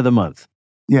right at the end of the month.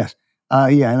 Yes.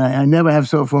 And I never have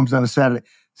soul forms on a Saturday.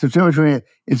 September 28th.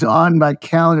 It's on my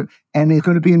calendar, and it's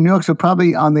going to be in New York, so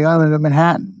probably on the island of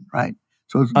Manhattan, right?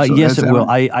 So yes, it will.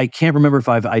 I can't remember if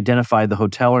I've identified the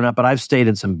hotel or not, but I've stayed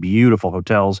in some beautiful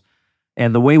hotels.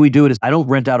 And the way we do it is I don't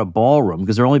rent out a ballroom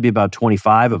because there'll only be about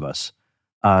 25 of us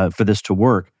for this to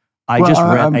work. I just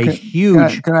rent a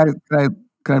huge... Can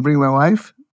I bring my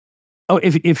wife? Oh,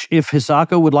 if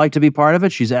Hisako would like to be part of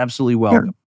it, she's absolutely welcome.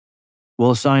 Yeah.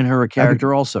 We'll assign her a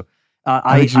character also.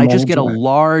 I I just get a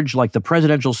large, like the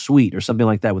presidential suite or something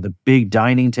like that, with a big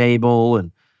dining table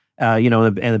and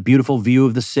and a beautiful view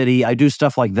of the city. I do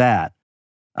stuff like that,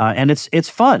 and it's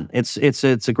fun. It's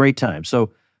a great time.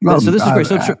 So this is great.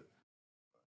 So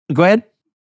go ahead.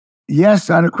 Yes,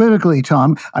 unequivocally,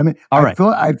 Tom. I mean, All I right.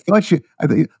 thought you.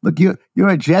 Look, you're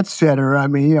a jet setter. I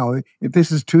mean, if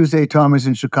this is Tuesday, Tom is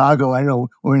in Chicago, I know,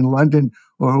 or in London,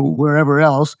 or wherever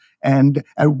else. And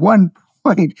at one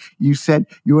point, you said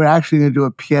you were actually going to do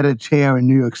a pied-à-terre in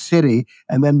New York City,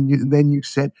 and then you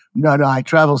said, no, I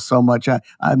travel so much,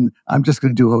 I'm just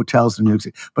going to do hotels in New York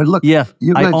City. But look, Yeah,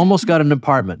 I almost got an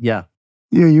apartment. Yeah.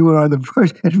 You were on the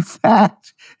first.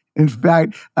 In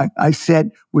fact, I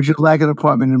said, would you like an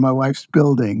apartment in my wife's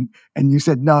building? And you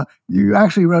said, no. You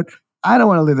actually wrote, I don't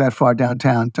want to live that far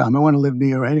downtown, Tom. I want to live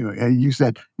near anyway. And you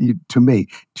said to me,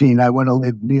 Gene, I want to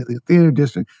live near the theater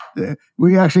district.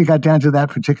 We actually got down to that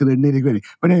particular nitty-gritty.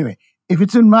 But anyway, if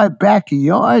it's in my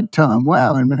backyard, Tom,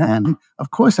 wow, in Manhattan,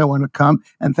 of course I want to come.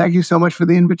 And thank you so much for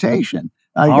the invitation.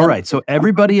 All right. So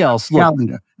everybody else, look.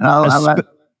 Calendar. And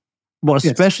Well,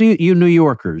 especially you New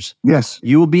Yorkers. Yes.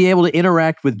 You will be able to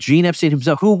interact with Gene Epstein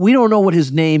himself, who we don't know what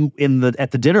his name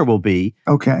at the dinner will be.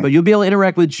 Okay. But you'll be able to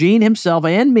interact with Gene himself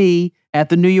and me at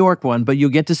the New York one. But you'll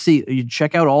get to you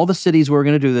check out all the cities where we're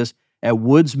going to do this at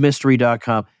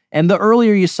woodsmystery.com. And the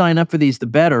earlier you sign up for these, the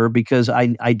better, because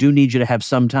I do need you to have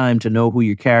some time to know who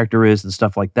your character is and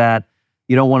stuff like that.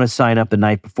 You don't want to sign up the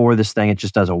night before this thing. It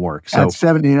just doesn't work. So at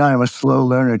 79, I'm a slow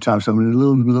learner, Tom, so I'm a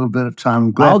little bit of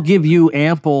time. I'll give you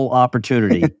ample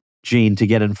opportunity, Gene, to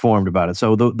get informed about it.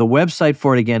 So the website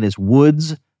for it, again, is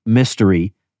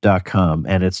woodsmystery.com,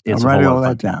 and it's I'm writing all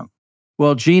that down.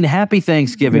 Well, Gene, happy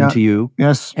Thanksgiving to you.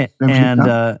 Yes. And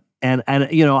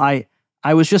I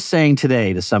was just saying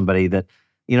today to somebody that,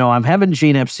 I'm having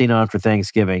Gene Epstein on for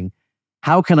Thanksgiving.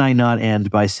 How can I not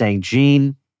end by saying,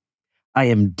 Gene, I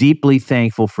am deeply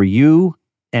thankful for you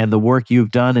and the work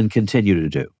you've done and continue to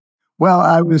do. Well,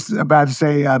 I was about to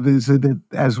say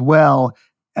as well,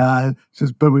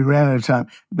 but we ran out of time.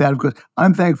 That, of course,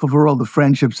 I'm thankful for all the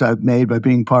friendships I've made by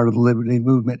being part of the Liberty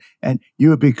movement, and you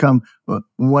have become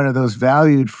one of those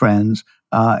valued friends.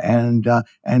 And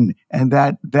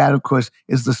that of course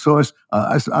is the source,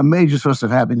 a major source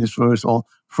of happiness for us all,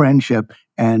 friendship,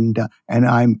 and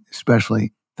I'm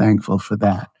especially thankful for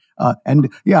that.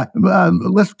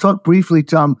 Let's talk briefly,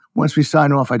 Tom. Once we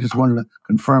sign off, I just wanted to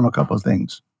confirm a couple of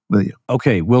things with you.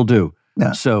 Okay, will do.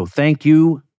 Yeah. So thank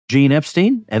you, Gene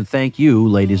Epstein, and thank you,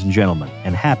 ladies and gentlemen,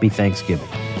 and happy Thanksgiving.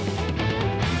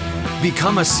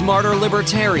 Become a smarter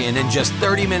libertarian in just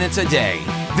 30 minutes a day.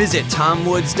 Visit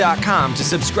TomWoods.com to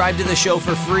subscribe to the show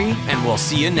for free, and we'll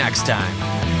see you next time.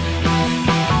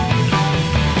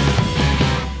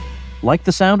 Like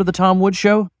the sound of The Tom Woods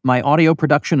Show? My audio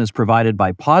production is provided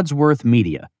by Podsworth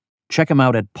Media. Check them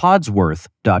out at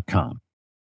podsworth.com.